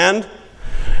contend,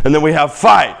 and then we have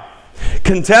fight.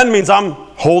 Contend means I'm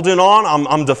holding on,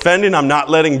 I'm defending, I'm not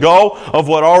letting go of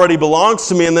what already belongs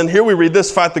to me. And then here we read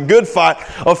this, fight the good fight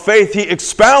of faith. He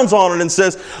expounds on it and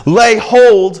says, lay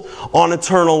hold on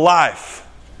eternal life.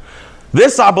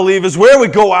 This, I believe, is where we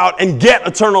go out and get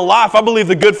eternal life. I believe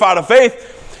the good fight of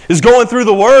faith is going through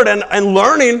the Word and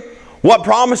learning what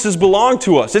promises belong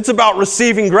to us. It's about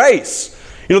receiving grace.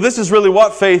 You know, this is really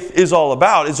what faith is all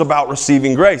about. It's about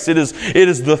receiving grace. It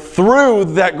is the through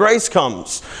that grace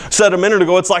comes. I said a minute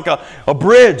ago, it's like a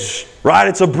bridge, right?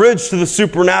 It's a bridge to the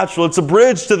supernatural. It's a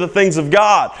bridge to the things of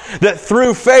God. That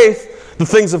through faith, the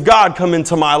things of God come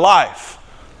into my life.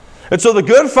 And so the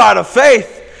good fight of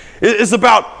faith is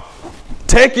about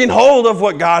taking hold of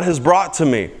what God has brought to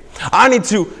me. I need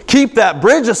to keep that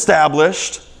bridge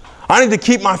established. I need to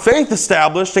keep my faith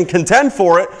established and contend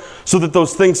for it so that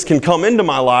those things can come into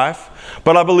my life.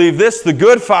 But I believe this, the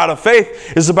good fight of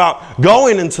faith, is about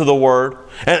going into the Word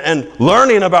and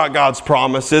learning about God's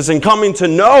promises and coming to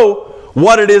know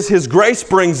what it is His grace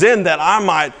brings in, that I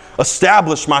might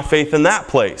establish my faith in that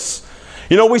place.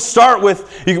 You know, we start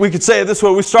with, we could say it this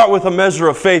way, we start with a measure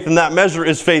of faith, and that measure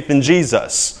is faith in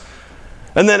Jesus.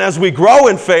 And then as we grow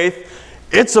in faith,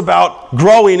 it's about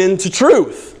growing into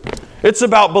truth. It's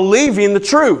about believing the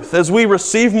truth. As we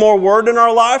receive more Word in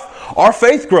our life, our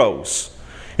faith grows.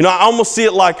 You know, I almost see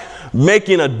it like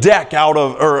making a deck out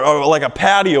of, or like a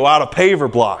patio out of paver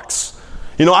blocks.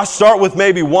 You know, I start with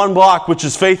maybe one block, which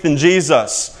is faith in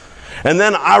Jesus. And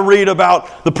then I read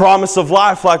about the promise of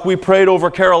life like we prayed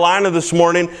over Carolina this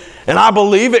morning. And I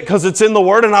believe it because it's in the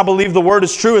Word and I believe the Word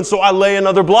is true. And so I lay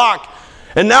another block.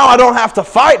 And now I don't have to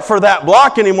fight for that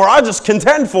block anymore. I just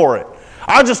contend for it.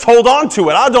 I just hold on to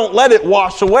it. I don't let it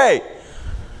wash away.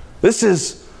 This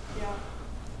is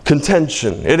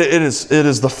contention. It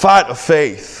is the fight of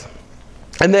faith.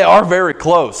 And they are very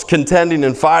close, contending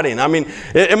and fighting. I mean,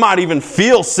 it might even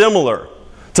feel similar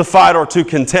to fight or to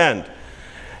contend.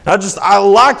 I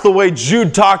like the way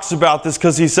Jude talks about this,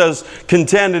 because he says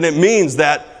contend, and it means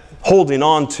that holding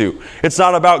on to. It's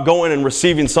not about going and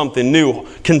receiving something new.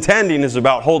 Contending is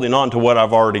about holding on to what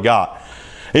I've already got.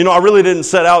 And, I really didn't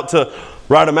set out to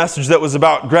write a message that was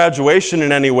about graduation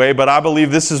in any way, but I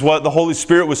believe this is what the Holy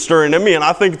Spirit was stirring in me, and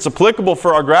I think it's applicable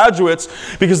for our graduates,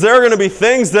 because there are going to be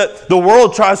things that the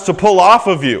world tries to pull off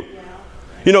of you.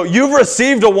 You've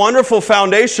received a wonderful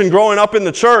foundation growing up in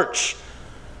the church.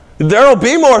 There will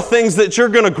be more things that you're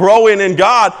going to grow in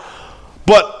God,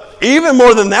 but even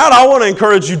more than that, I want to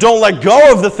encourage you, don't let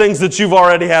go of the things that you've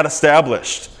already had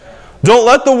established. Don't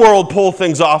let the world pull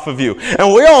things off of you.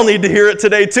 And we all need to hear it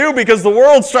today too, because the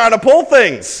world's trying to pull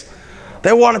things.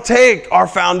 They want to take our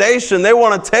foundation. They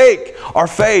want to take our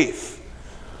faith.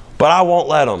 But I won't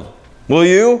let them. Will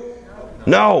you?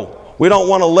 No. We don't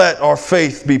want to let our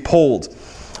faith be pulled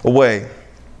away.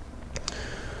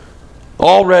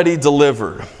 Already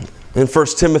delivered. In 1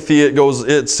 Timothy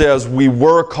it says, we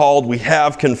were called, we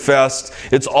have confessed,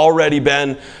 it's already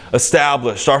been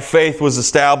established. Our faith was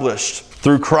established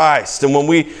through Christ. And when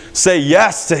we say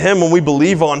yes to Him, when we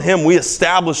believe on Him, we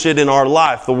establish it in our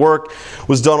life. The work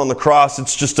was done on the cross.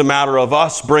 It's just a matter of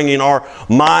us bringing our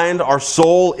mind, our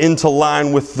soul into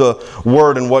line with the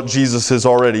Word and what Jesus has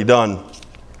already done.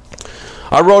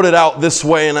 I wrote it out this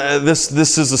way, and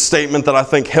this is a statement that I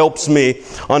think helps me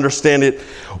understand it.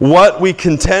 What we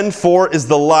contend for is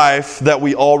the life that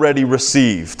we already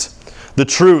received, the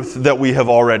truth that we have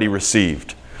already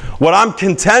received. What I'm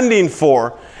contending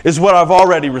for is what I've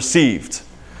already received.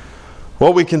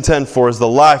 What we contend for is the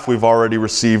life we've already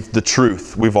received, the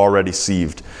truth we've already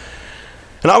received.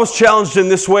 And I was challenged in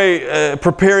this way,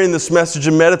 preparing this message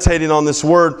and meditating on this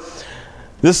word.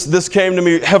 This came to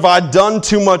me, have I done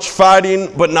too much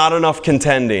fighting but not enough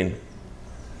contending?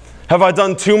 Have I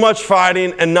done too much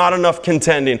fighting and not enough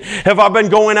contending? Have I been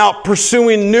going out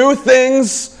pursuing new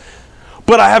things,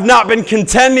 but I have not been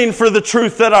contending for the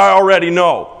truth that I already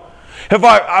know? Have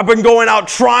I've been going out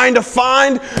trying to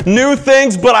find new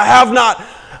things, but I have not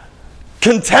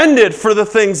contended for the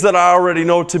things that I already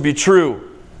know to be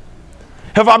true?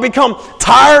 Have I become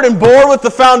tired and bored with the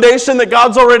foundation that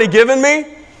God's already given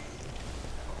me?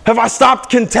 Have I stopped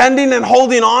contending and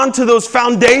holding on to those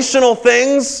foundational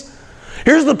things?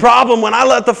 Here's the problem. When I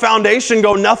let the foundation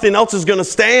go, nothing else is going to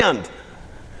stand.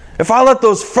 If I let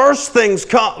those first things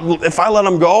come, if I let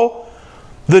them go,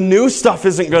 the new stuff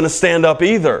isn't going to stand up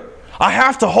either. I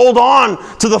have to hold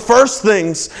on to the first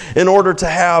things in order to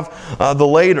have the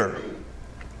later.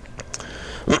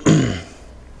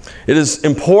 It is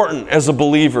important as a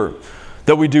believer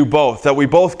that we do both, that we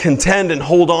both contend and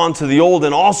hold on to the old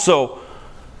and also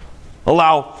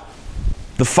allow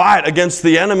the fight against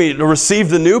the enemy to receive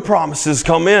the new promises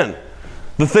come in.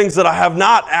 The things that I have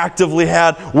not actively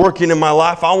had working in my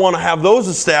life, I want to have those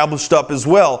established up as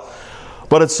well.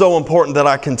 But it's so important that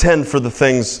I contend for the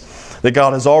things that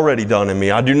God has already done in me.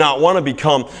 I do not want to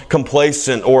become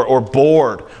complacent or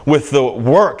bored with the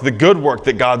work, the good work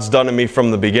that God's done in me from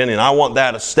the beginning. I want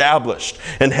that established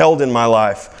and held in my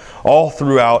life all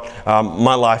throughout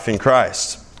my life in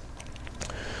Christ.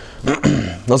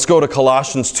 Let's go to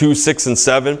Colossians 2, 6 and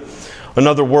 7.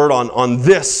 Another word on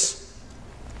this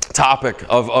topic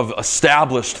of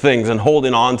established things and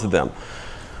holding on to them.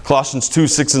 Colossians 2,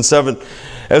 6 and 7.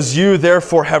 As you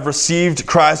therefore have received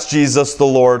Christ Jesus the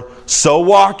Lord, so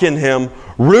walk in Him,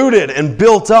 rooted and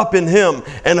built up in Him,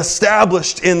 and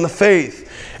established in the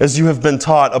faith, as you have been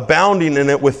taught, abounding in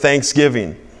it with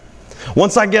thanksgiving.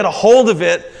 Once I get a hold of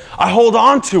it, I hold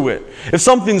on to it. If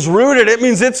something's rooted, it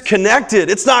means it's connected.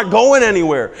 It's not going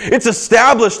anywhere. It's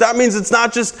established. That means it's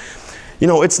not just,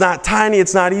 it's not tiny,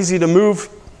 it's not easy to move.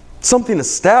 Something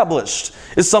established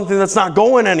is something that's not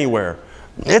going anywhere.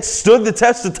 It's stood the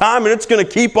test of time and it's going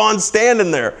to keep on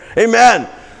standing there. Amen.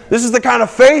 This is the kind of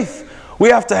faith we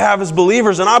have to have as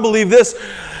believers. And I believe this.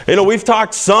 We've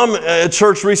talked some at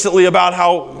church recently about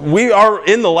how we are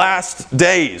in the last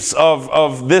days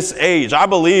of this age. I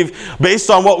believe, based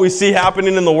on what we see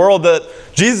happening in the world, that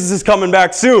Jesus is coming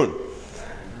back soon.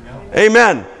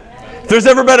 Amen. If there's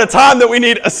ever been a time that we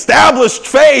need established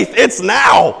faith, it's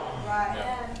now.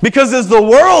 Because as the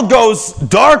world goes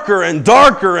darker and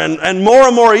darker and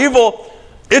more evil,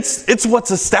 it's what's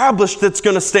established that's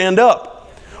going to stand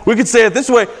up. We could say it this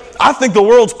way. I think the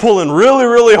world's pulling really,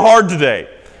 really hard today.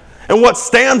 And what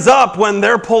stands up when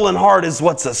they're pulling hard is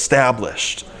what's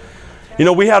established.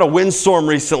 We had a windstorm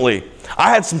recently.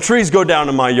 I had some trees go down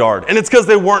in my yard. And it's because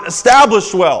they weren't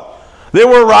established well. They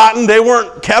were rotten. They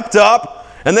weren't kept up.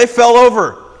 And they fell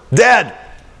over, dead.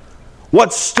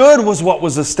 What stood was what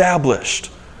was established.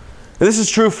 And this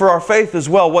is true for our faith as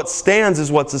well. What stands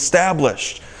is what's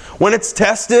established. When it's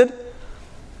tested,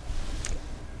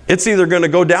 It's either going to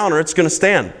go down or it's going to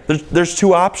stand. There's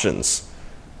two options.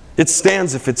 It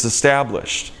stands if it's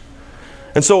established.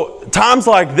 And so times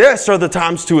like this are the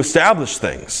times to establish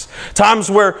things. Times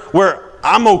where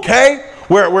I'm okay,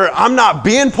 where I'm not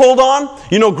being pulled on.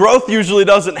 You know, growth usually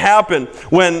doesn't happen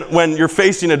when you're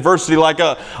facing adversity. Like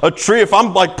a tree, if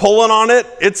I'm like pulling on it,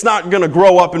 it's not going to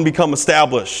grow up and become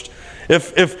established.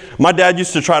 If my dad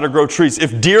used to try to grow trees,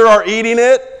 if deer are eating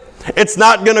it, it's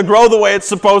not going to grow the way it's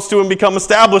supposed to and become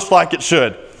established like it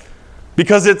should.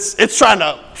 Because it's trying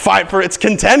to fight for, it's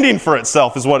contending for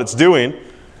itself is what it's doing.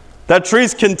 That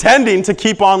tree's contending to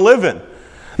keep on living.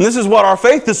 And this is what our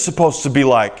faith is supposed to be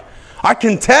like. I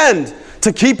contend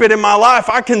to keep it in my life.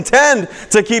 I contend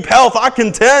to keep health. I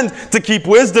contend to keep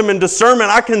wisdom and discernment.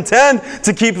 I contend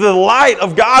to keep the light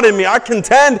of God in me. I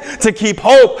contend to keep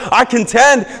hope. I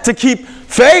contend to keep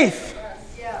faith.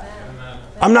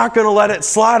 I'm not going to let it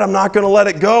slide. I'm not going to let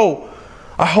it go.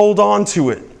 I hold on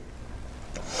to it.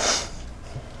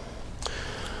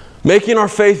 Making our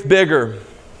faith bigger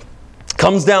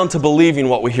comes down to believing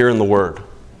what we hear in the Word.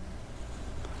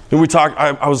 And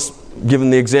I was given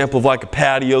the example of like a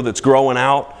patio that's growing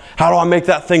out. How do I make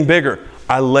that thing bigger?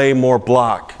 I lay more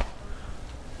block.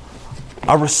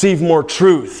 I receive more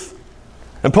truth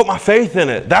and put my faith in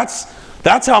it. That's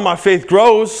how my faith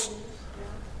grows.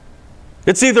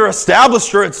 It's either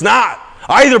established or it's not.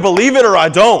 I either believe it or I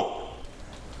don't.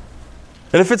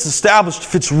 And if it's established,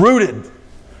 if it's rooted,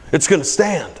 it's going to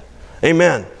stand.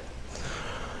 Amen.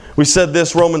 We said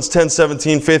this, Romans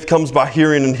 10:17, faith comes by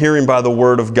hearing and hearing by the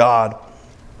Word of God.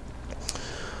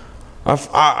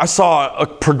 I saw a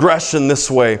progression this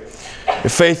way.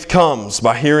 If faith comes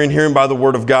by hearing, hearing by the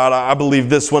Word of God, I believe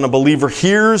this, when a believer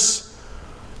hears,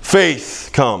 faith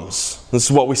comes. This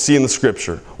is what we see in the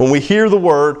Scripture. When we hear the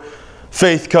Word,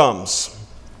 faith comes.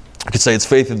 I could say it's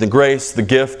faith in the grace, the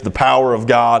gift, the power of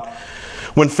God.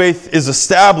 When faith is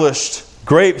established,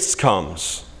 grace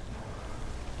comes.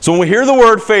 So when we hear the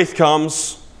Word, faith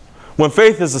comes. When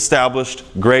faith is established,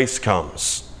 grace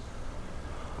comes.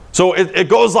 So it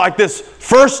goes like this.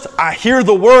 First, I hear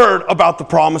the Word about the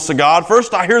promise of God.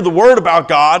 First, I hear the Word about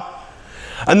God.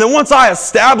 And then once I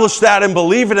establish that and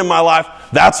believe it in my life,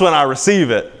 that's when I receive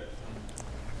it.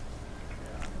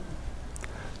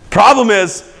 Problem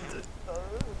is,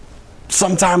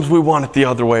 sometimes we want it the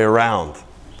other way around.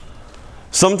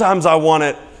 Sometimes I want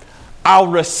it, I'll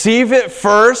receive it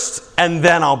first and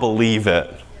then I'll believe it.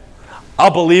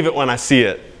 I'll believe it when I see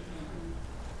it.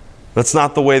 That's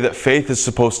not the way that faith is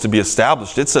supposed to be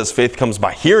established. It says faith comes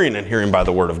by hearing and hearing by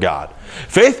the Word of God.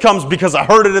 Faith comes because I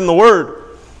heard it in the Word.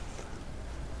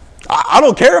 I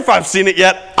don't care if I've seen it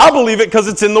yet. I believe it because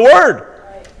it's in the Word.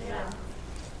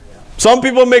 Some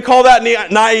people may call that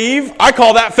naive. I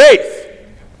call that faith.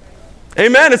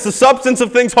 Amen. It's the substance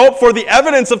of things hoped for, the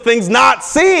evidence of things not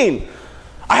seen.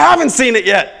 I haven't seen it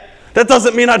yet. That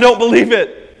doesn't mean I don't believe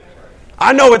it.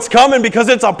 I know it's coming because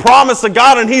it's a promise of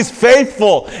God and He's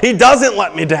faithful. He doesn't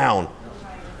let me down.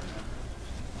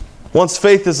 Once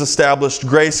faith is established,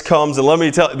 grace comes. And let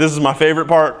me tell you, this is my favorite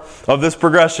part of this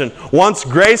progression. Once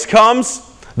grace comes,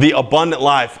 the abundant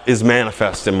life is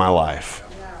manifest in my life.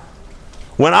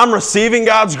 When I'm receiving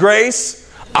God's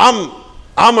grace, I'm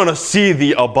going to see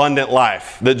the abundant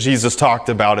life that Jesus talked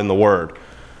about in the Word.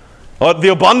 The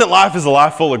abundant life is a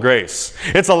life full of grace.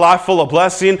 It's a life full of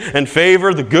blessing and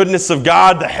favor, the goodness of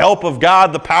God, the help of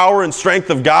God, the power and strength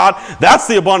of God. That's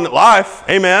the abundant life.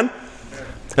 Amen.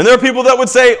 And there are people that would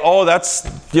say, oh, that's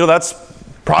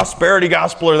prosperity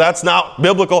gospel, or that's not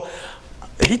biblical.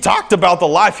 He talked about the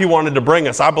life He wanted to bring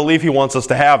us. I believe He wants us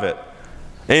to have it.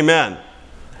 Amen.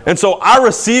 And so I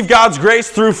receive God's grace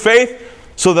through faith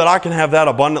so that I can have that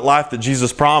abundant life that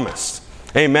Jesus promised.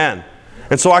 Amen.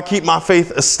 And so I keep my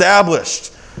faith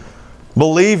established,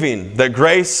 believing that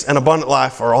grace and abundant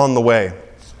life are on the way.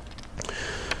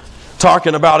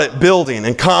 Talking about it building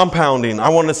and compounding, I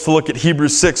want us to look at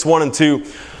Hebrews 6, 1 and 2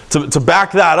 to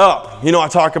back that up. You know, I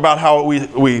talk about how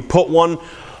we put one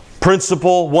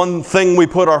principle, one thing we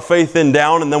put our faith in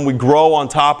down, and then we grow on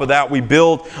top of that. We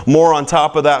build more on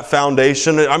top of that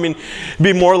foundation. I mean, it'd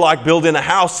be more like building a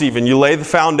house even. You lay the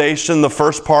foundation, the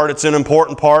first part, it's an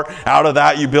important part. Out of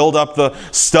that, you build up the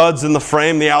studs in the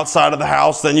frame, the outside of the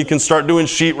house. Then you can start doing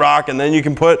sheetrock, and then you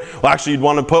can you'd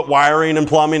want to put wiring and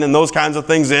plumbing and those kinds of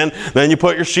things in. Then you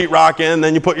put your sheetrock in,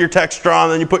 then you put your texture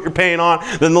on, then you put your paint on,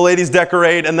 then the ladies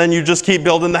decorate, and then you just keep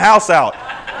building the house out.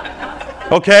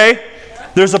 Okay?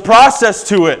 There's a process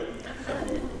to it.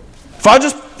 If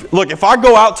I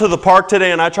go out to the park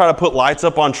today and I try to put lights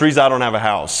up on trees, I don't have a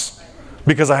house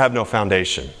because I have no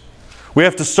foundation. We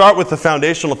have to start with the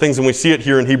foundational things, and we see it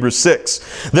here in Hebrews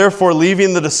 6. Therefore,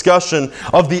 leaving the discussion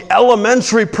of the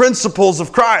elementary principles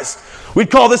of Christ. We'd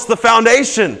call this the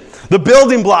foundation, the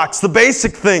building blocks, the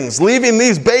basic things. Leaving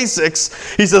these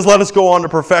basics, he says, let us go on to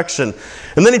perfection.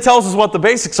 And then he tells us what the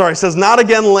basics are. He says, not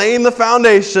again laying the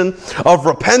foundation of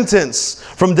repentance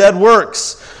from dead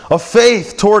works, of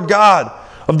faith toward God,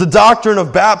 of the doctrine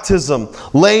of baptism,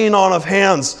 laying on of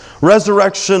hands,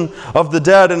 resurrection of the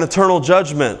dead, and eternal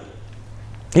judgment.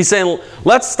 He's saying,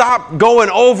 let's stop going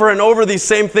over and over these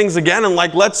same things again, and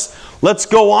let's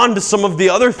go on to some of the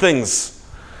other things.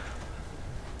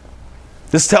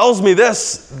 This tells me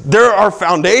this: there are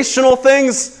foundational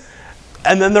things,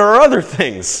 and then there are other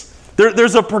things.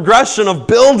 There's a progression of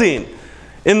building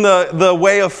in the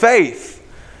way of faith.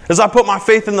 As I put my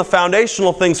faith in the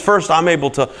foundational things first, I'm able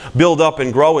to build up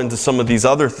and grow into some of these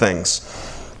other things.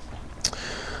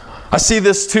 I see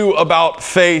this too about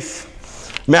faith.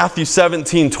 Matthew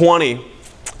 17:20,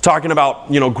 talking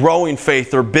about, growing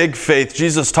faith or big faith.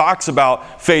 Jesus talks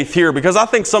about faith here because I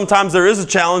think sometimes there is a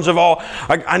challenge of,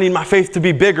 I need my faith to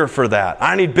be bigger for that.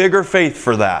 I need bigger faith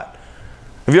for that.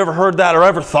 Have you ever heard that or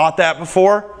ever thought that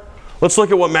before? Let's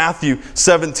look at what Matthew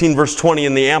 17 verse 20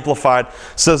 in the Amplified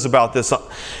says about this.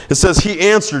 It says,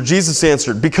 Jesus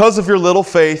answered, because of your little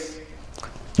faith,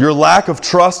 your lack of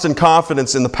trust and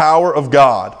confidence in the power of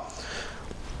God.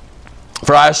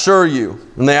 For I assure you,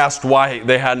 and they asked why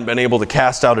they hadn't been able to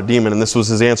cast out a demon, and this was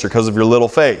his answer, because of your little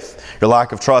faith, your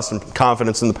lack of trust and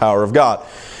confidence in the power of God.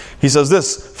 He says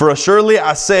this, for assuredly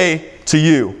I say to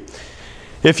you,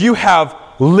 if you have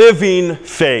living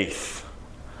faith,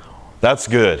 that's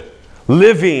good.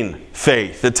 Living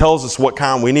faith. It tells us what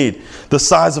kind we need. The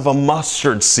size of a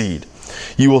mustard seed.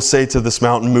 You will say to this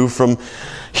mountain, move from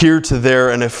here to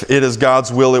there, and if it is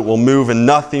God's will, it will move, and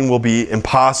nothing will be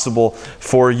impossible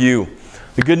for you.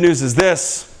 The good news is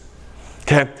this,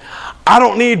 okay? I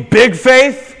don't need big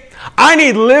faith. I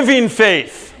need living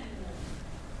faith.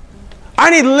 I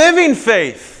need living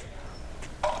faith.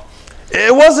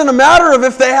 It wasn't a matter of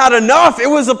if they had enough. It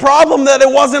was a problem that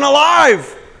it wasn't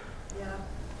alive.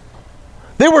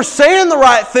 They were saying the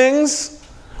right things,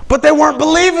 but they weren't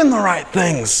believing the right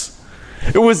things.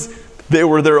 They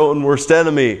were their own worst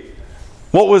enemy.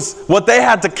 What they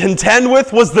had to contend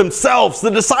with was themselves,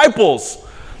 the disciples.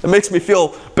 It makes me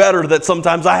feel better that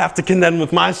sometimes I have to contend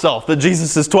with myself, that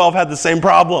Jesus' 12 had the same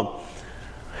problem.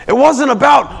 It wasn't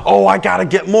about, I got to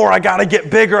get more, I got to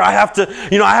get bigger, I have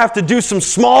to do some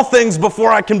small things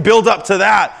before I can build up to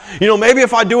that. Maybe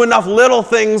if I do enough little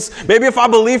things, maybe if I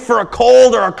believe for a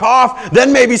cold or a cough,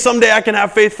 then maybe someday I can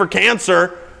have faith for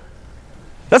cancer.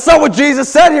 That's not what Jesus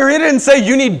said here. He didn't say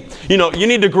you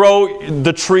need to grow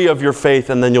the tree of your faith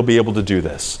and then you'll be able to do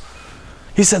this.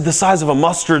 He said the size of a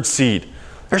mustard seed.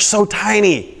 They're so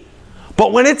tiny.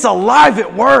 But when it's alive,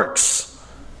 it works.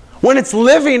 When it's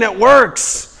living, it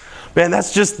works. Man,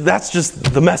 that's just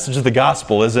the message of the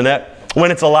gospel, isn't it? When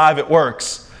it's alive, it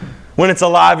works. When it's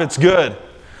alive, it's good.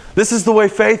 This is the way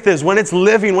faith is. When it's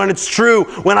living, when it's true,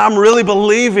 when I'm really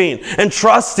believing and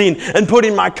trusting and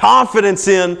putting my confidence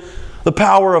in the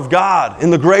power of God, in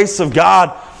the grace of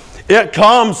God, it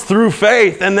comes through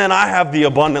faith, and then I have the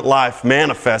abundant life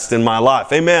manifest in my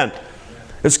life. Amen.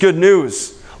 It's good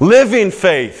news. Living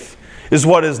faith is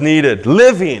what is needed.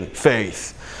 Living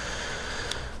faith.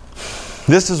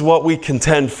 This is what we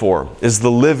contend for, is the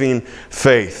living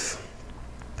faith.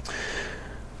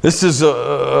 This is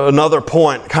another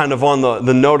point kind of on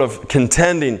the note of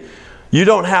contending. You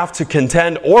don't have to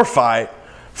contend or fight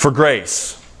for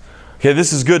grace. Okay,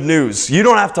 this is good news. You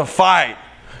don't have to fight,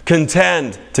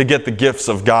 contend to get the gifts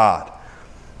of God.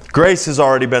 Grace has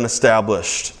already been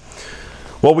established.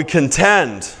 What we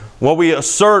contend, what we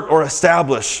assert or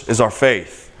establish is our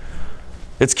faith.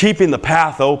 It's keeping the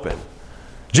path open.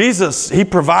 Jesus, He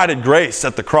provided grace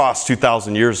at the cross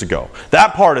 2,000 years ago.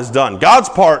 That part is done. God's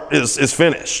part is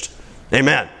finished.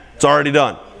 Amen. It's already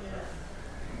done.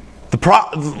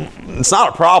 It's not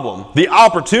a problem. The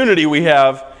opportunity we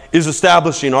have is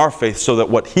establishing our faith so that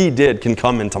what He did can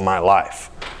come into my life.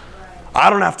 I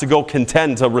don't have to go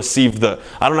contend to receive I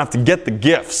don't have to get the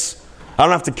gifts. I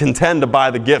don't have to contend to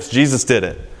buy the gifts. Jesus did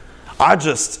it. I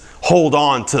just hold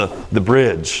on to the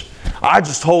bridge. I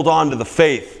just hold on to the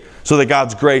faith so that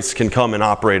God's grace can come and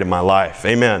operate in my life.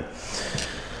 Amen.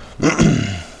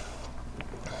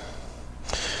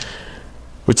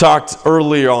 We talked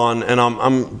early on, and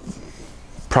I'm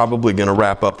probably going to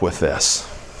wrap up with this.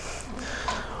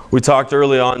 We talked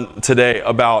early on today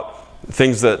about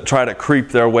things that try to creep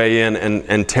their way in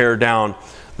and tear down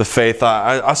the faith.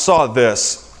 I saw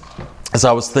this as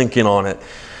I was thinking on it.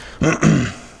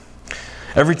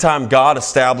 Every time God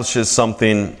establishes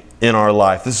something in our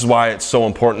life. This is why it's so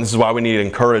important. This is why we need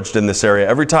encouraged in this area.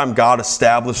 Every time God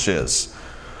establishes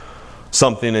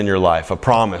something in your life, a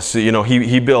promise,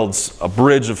 He builds a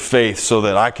bridge of faith so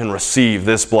that I can receive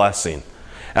this blessing.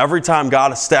 Every time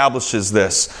God establishes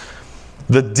this,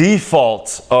 the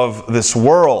default of this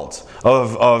world,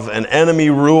 of an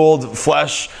enemy-ruled,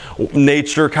 flesh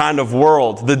nature kind of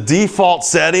world, the default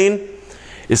setting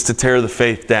is to tear the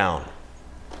faith down.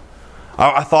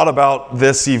 I thought about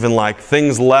this even like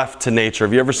things left to nature.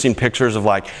 Have you ever seen pictures of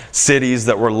like cities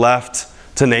that were left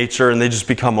to nature and they just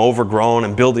become overgrown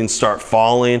and buildings start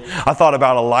falling? I thought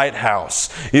about a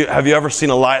lighthouse. Have you ever seen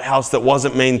a lighthouse that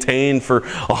wasn't maintained for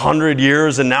 100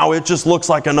 years and now it just looks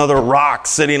like another rock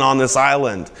sitting on this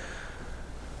island?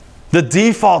 The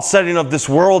default setting of this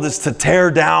world is to tear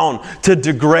down, to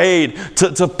degrade,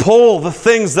 to pull the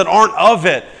things that aren't of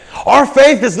it. Our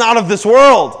faith is not of this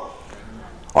world.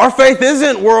 Our faith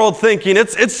isn't world thinking,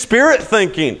 it's spirit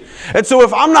thinking. And so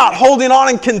if I'm not holding on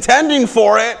and contending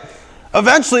for it,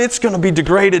 eventually it's going to be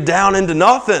degraded down into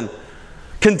nothing.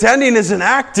 Contending is an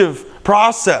active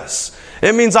process.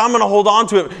 It means I'm going to hold on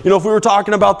to it. If we were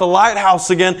talking about the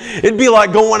lighthouse again, it'd be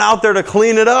like going out there to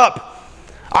clean it up.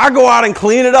 I go out and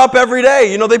clean it up every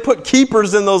day. They put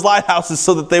keepers in those lighthouses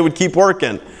so that they would keep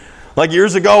working. Like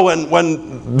years ago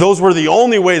when those were the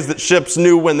only ways that ships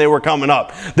knew when they were coming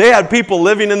up. They had people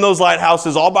living in those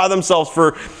lighthouses all by themselves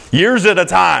for years at a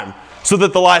time so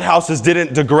that the lighthouses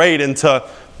didn't degrade into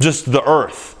just the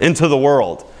earth, into the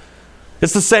world.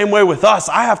 It's the same way with us.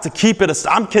 I have to keep it.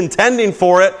 I'm contending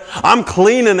for it. I'm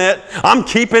cleaning it. I'm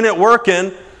keeping it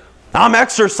working. I'm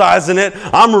exercising it.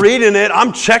 I'm reading it.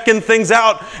 I'm checking things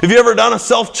out. Have you ever done a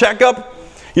self-checkup?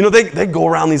 They go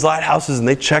around these lighthouses and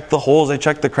they check the holes, they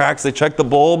check the cracks, they check the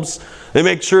bulbs. They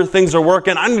make sure things are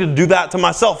working. I need to do that to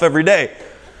myself every day.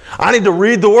 I need to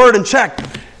read the Word and check.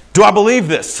 Do I believe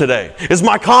this today? Is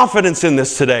my confidence in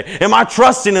this today? Am I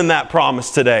trusting in that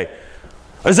promise today?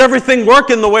 Is everything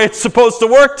working the way it's supposed to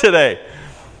work today?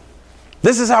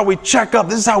 This is how we check up.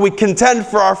 This is how we contend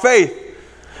for our faith.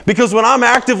 Because when I'm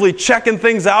actively checking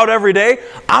things out every day,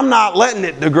 I'm not letting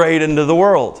it degrade into the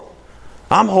world.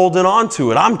 I'm holding on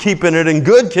to it. I'm keeping it in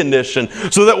good condition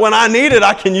so that when I need it,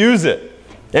 I can use it.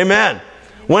 Amen.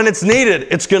 When it's needed,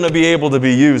 it's going to be able to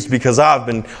be used because I've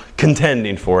been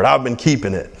contending for it. I've been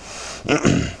keeping it.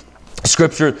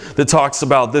 Scripture that talks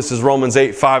about this is Romans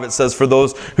 8:5. It says, "For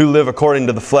those who live according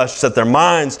to the flesh set their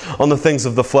minds on the things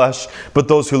of the flesh, but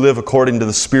those who live according to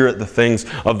the Spirit, the things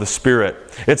of the Spirit."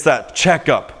 It's that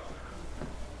checkup.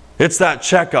 It's that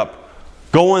checkup.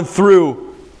 Going through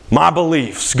my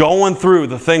beliefs, going through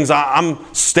the things I'm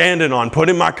standing on,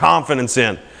 putting my confidence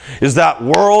in. Is that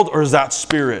world or is that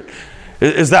spirit?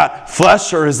 Is that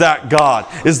flesh or is that God?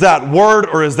 Is that word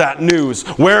or is that news?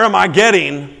 Where am I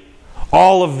getting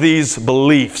all of these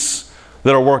beliefs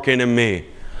that are working in me?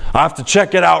 I have to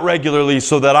check it out regularly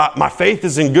so that my faith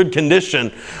is in good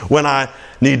condition when I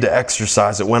need to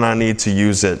exercise it, when I need to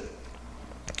use it.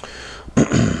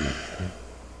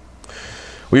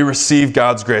 We receive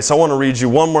God's grace. I want to read you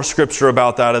one more scripture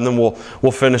about that and then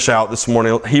we'll finish out this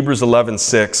morning. Hebrews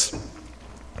 11:6.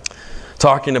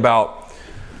 Talking about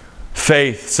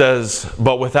faith says,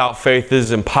 "But without faith it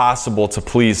is impossible to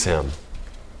please Him.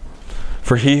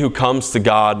 For he who comes to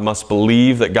God must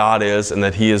believe that God is and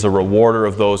that He is a rewarder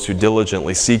of those who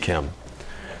diligently seek Him."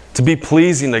 To be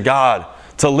pleasing to God,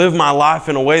 to live my life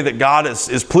in a way that God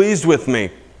is pleased with me,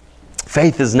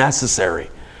 faith is necessary.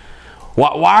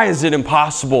 Why is it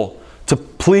impossible to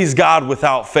please God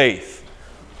without faith?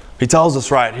 He tells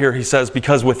us right here, he says,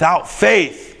 because without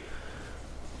faith,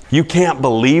 you can't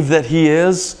believe that He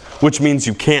is, which means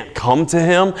you can't come to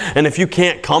Him. And if you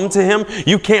can't come to Him,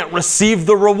 you can't receive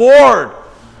the reward.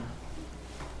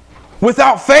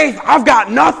 Without faith, I've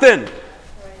got nothing.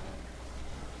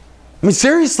 I mean,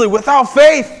 seriously, without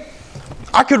faith,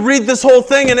 I could read this whole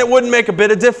thing and it wouldn't make a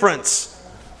bit of difference.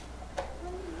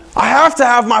 I have to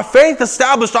have my faith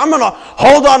established. I'm going to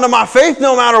hold on to my faith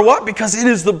no matter what because it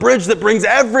is the bridge that brings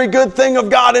every good thing of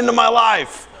God into my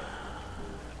life.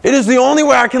 It is the only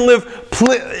way I can live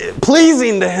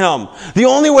pleasing to Him. The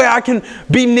only way I can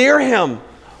be near Him,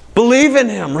 believe in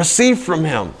Him, receive from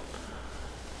Him.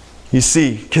 You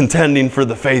see, contending for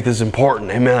the faith is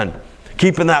important. Amen.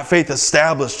 Keeping that faith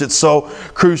established, it's so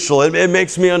crucial. It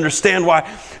makes me understand why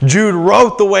Jude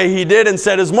wrote the way he did and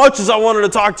said, as much as I wanted to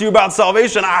talk to you about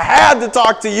salvation, I had to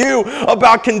talk to you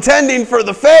about contending for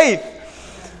the faith.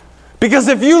 Because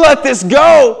if you let this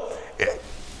go,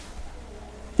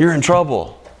 you're in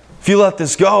trouble. If you let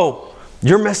this go,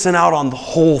 you're missing out on the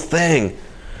whole thing.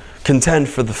 Contend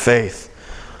for the faith.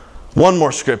 One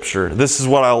more scripture. This is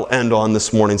what I'll end on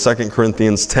this morning. 2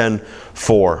 Corinthians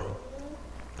 10:4.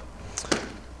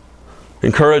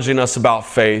 encouraging us about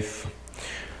faith.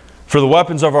 For the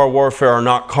weapons of our warfare are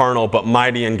not carnal, but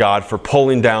mighty in God for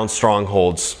pulling down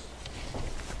strongholds.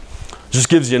 Just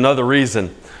gives you another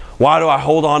reason. Why do I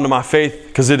hold on to my faith?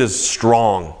 Because it is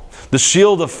strong. The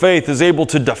shield of faith is able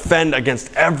to defend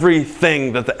against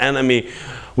everything that the enemy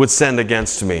would send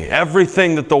against me.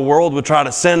 Everything that the world would try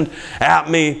to send at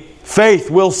me, faith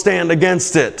will stand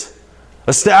against it.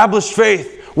 Established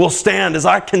faith will stand as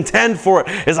I contend for it,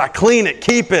 as I clean it,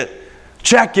 keep it,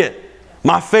 check it.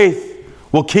 My faith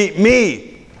will keep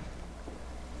me.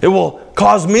 It will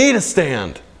cause me to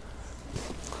stand.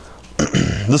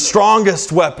 The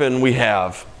strongest weapon we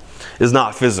have is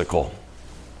not physical.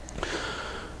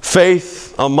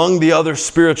 Faith, among the other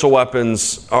spiritual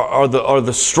weapons, are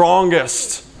the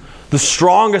strongest. The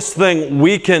strongest thing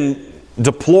we can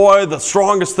deploy, the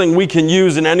strongest thing we can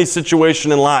use in any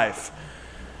situation in life.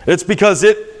 It's because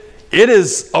it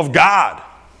is of God.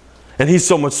 And He's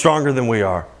so much stronger than we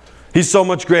are. He's so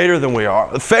much greater than we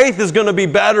are. Faith is going to be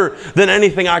better than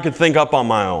anything I could think up on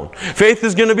my own. Faith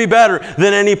is going to be better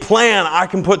than any plan I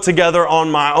can put together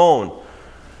on my own.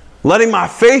 Letting my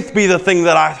faith be the thing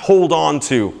that I hold on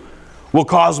to will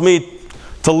cause me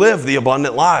to live the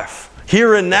abundant life,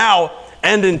 here and now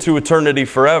and into eternity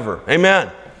forever. Amen.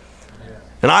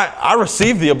 And I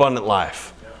receive the abundant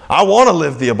life. I want to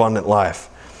live the abundant life.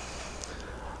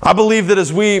 I believe that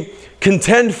as we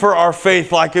contend for our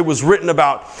faith like it was written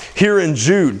about here in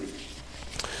Jude,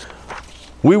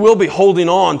 we will be holding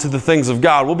on to the things of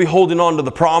God. We'll be holding on to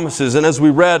the promises. And as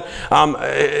we read,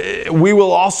 we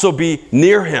will also be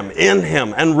near Him, in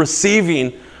Him, and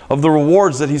receiving of the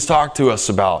rewards that He's talked to us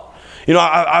about. You know,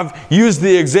 I've used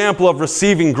the example of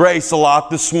receiving grace a lot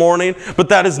this morning, but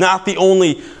that is not the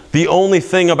only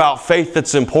thing about faith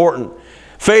that's important.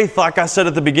 Faith, like I said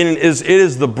at the beginning, it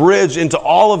is the bridge into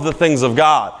all of the things of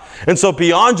God. And so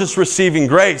beyond just receiving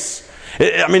grace,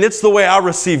 it's the way I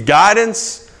receive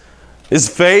guidance, is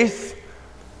faith.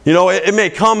 You know, it may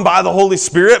come by the Holy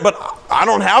Spirit, but I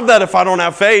don't have that if I don't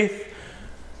have faith.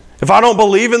 If I don't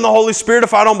believe in the Holy Spirit,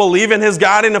 if I don't believe in His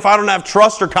guiding, if I don't have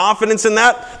trust or confidence in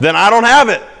that, then I don't have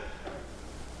it.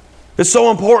 It's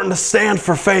so important to stand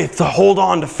for faith, to hold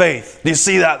on to faith. Do you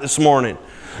see that this morning?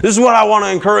 This is what I want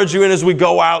to encourage you in as we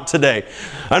go out today.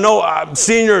 I know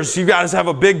seniors, you guys have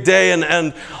a big day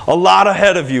and a lot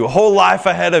ahead of you, a whole life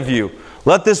ahead of you.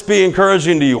 Let this be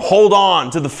encouraging to you. Hold on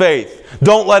to the faith.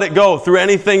 Don't let it go through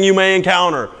anything you may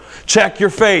encounter. Check your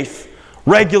faith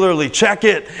regularly. Check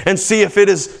it and see if it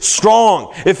is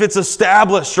strong, if it's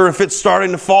established, or if it's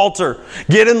starting to falter.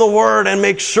 Get in the Word and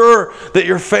make sure that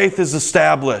your faith is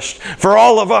established. For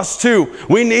all of us too,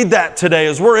 we need that today.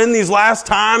 As we're in these last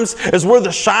times, as we're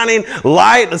the shining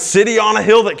light, a city on a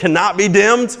hill that cannot be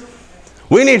dimmed,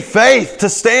 we need faith to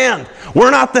stand.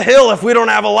 We're not the hill if we don't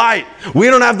have a light. We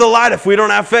don't have the light if we don't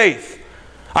have faith.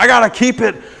 I got to keep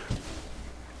it.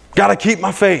 Got to keep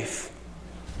my faith.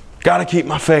 Got to keep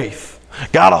my faith.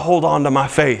 Got to hold on to my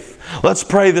faith. Let's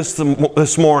pray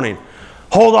this morning.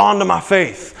 Hold on to my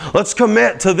faith. Let's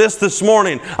commit to this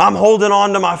morning. I'm holding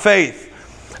on to my faith.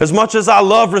 As much as I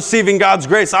love receiving God's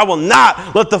grace, I will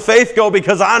not let the faith go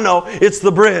because I know it's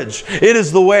the bridge. It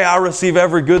is the way I receive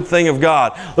every good thing of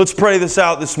God. Let's pray this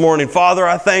out this morning. Father,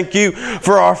 I thank You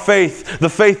for our faith, the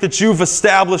faith that You've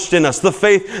established in us, the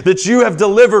faith that You have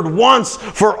delivered once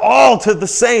for all to the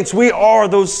saints. We are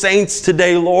those saints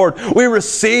today, Lord. We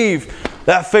receive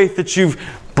that faith that You've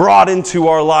brought into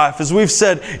our life, as we've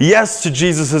said yes to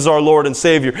Jesus as our Lord and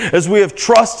Savior, as we have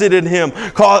trusted in Him,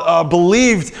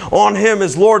 believed on Him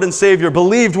as Lord and Savior,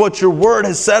 believed what Your Word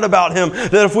has said about Him,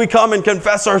 that if we come and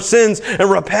confess our sins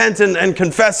and repent and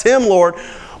confess Him, Lord,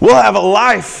 we'll have a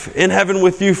life in heaven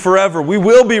with You forever. We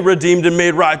will be redeemed and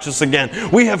made righteous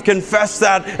again. We have confessed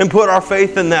that and put our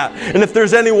faith in that. And if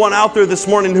there's anyone out there this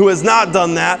morning who has not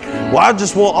done that,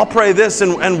 well, I'll pray this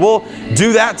and we'll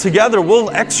do that together. We'll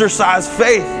exercise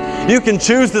faith. You can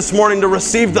choose this morning to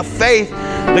receive the faith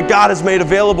that God has made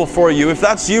available for you. If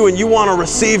that's you and you want to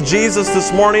receive Jesus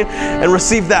this morning and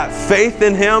receive that faith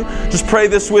in Him, just pray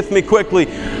this with me quickly.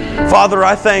 Father,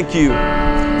 I thank You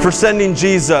for sending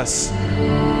Jesus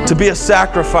to be a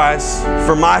sacrifice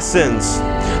for my sins.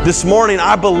 This morning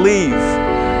I believe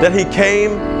that He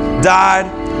came, died,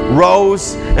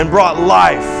 rose, and brought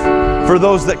life for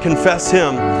those that confess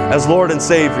Him as Lord and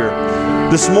Savior.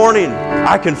 This morning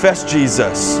I confess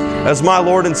Jesus as my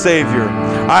Lord and Savior.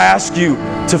 I ask You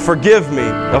to forgive me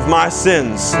of my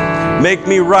sins. Make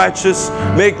me righteous,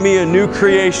 make me a new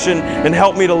creation, and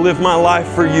help me to live my life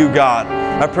for You, God.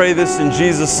 I pray this in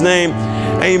Jesus' name.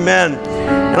 Amen.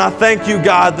 And I thank you,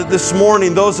 God, that this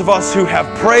morning, those of us who have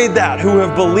prayed that, who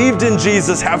have believed in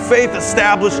Jesus, have faith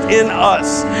established in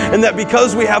us. And that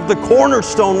because we have the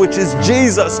cornerstone, which is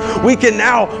Jesus, we can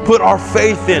now put our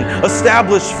faith in,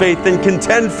 establish faith, and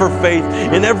contend for faith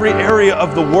in every area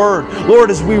of the Word.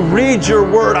 Lord, as we read your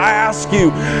Word, I ask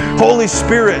you, Holy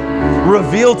Spirit,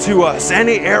 reveal to us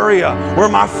any area where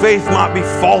my faith might be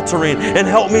faltering and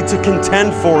help me to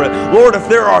contend for it. Lord, if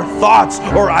there are thoughts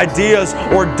or ideas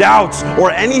or doubts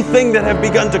or anything that have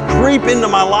begun to creep into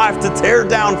my life to tear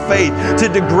down faith, to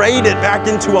degrade it back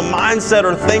into a mindset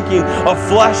or thinking of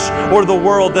flesh or the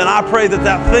world, then I pray that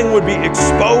that thing would be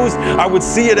exposed. I would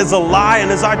see it as a lie,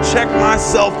 and as I check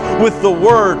myself with the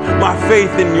Word, my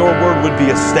faith in your Word would be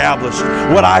established.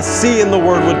 What I see in the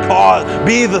Word would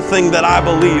be the thing that I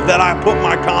believe, that I put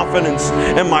my confidence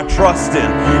and my trust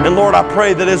in. And Lord, I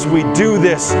pray that as we do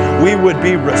this, we would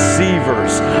be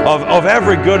receivers of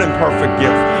every good and perfect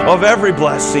gift, of every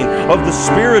blessing, of the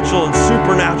spiritual and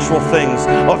supernatural things,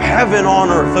 of heaven on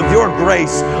earth, of your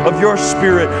grace, of your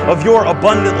Spirit, of your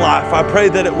abundant life. I pray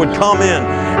that it would come in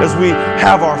as we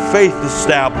have our faith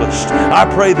established. I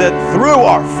pray that through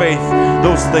our faith,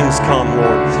 those things come,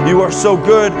 Lord. You are so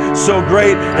good, so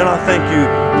great, and I thank you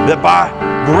that by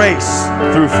grace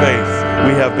through faith,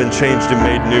 we have been changed and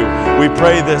made new. We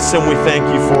pray this and we thank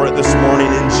you for it this morning.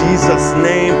 In Jesus'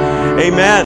 name, amen.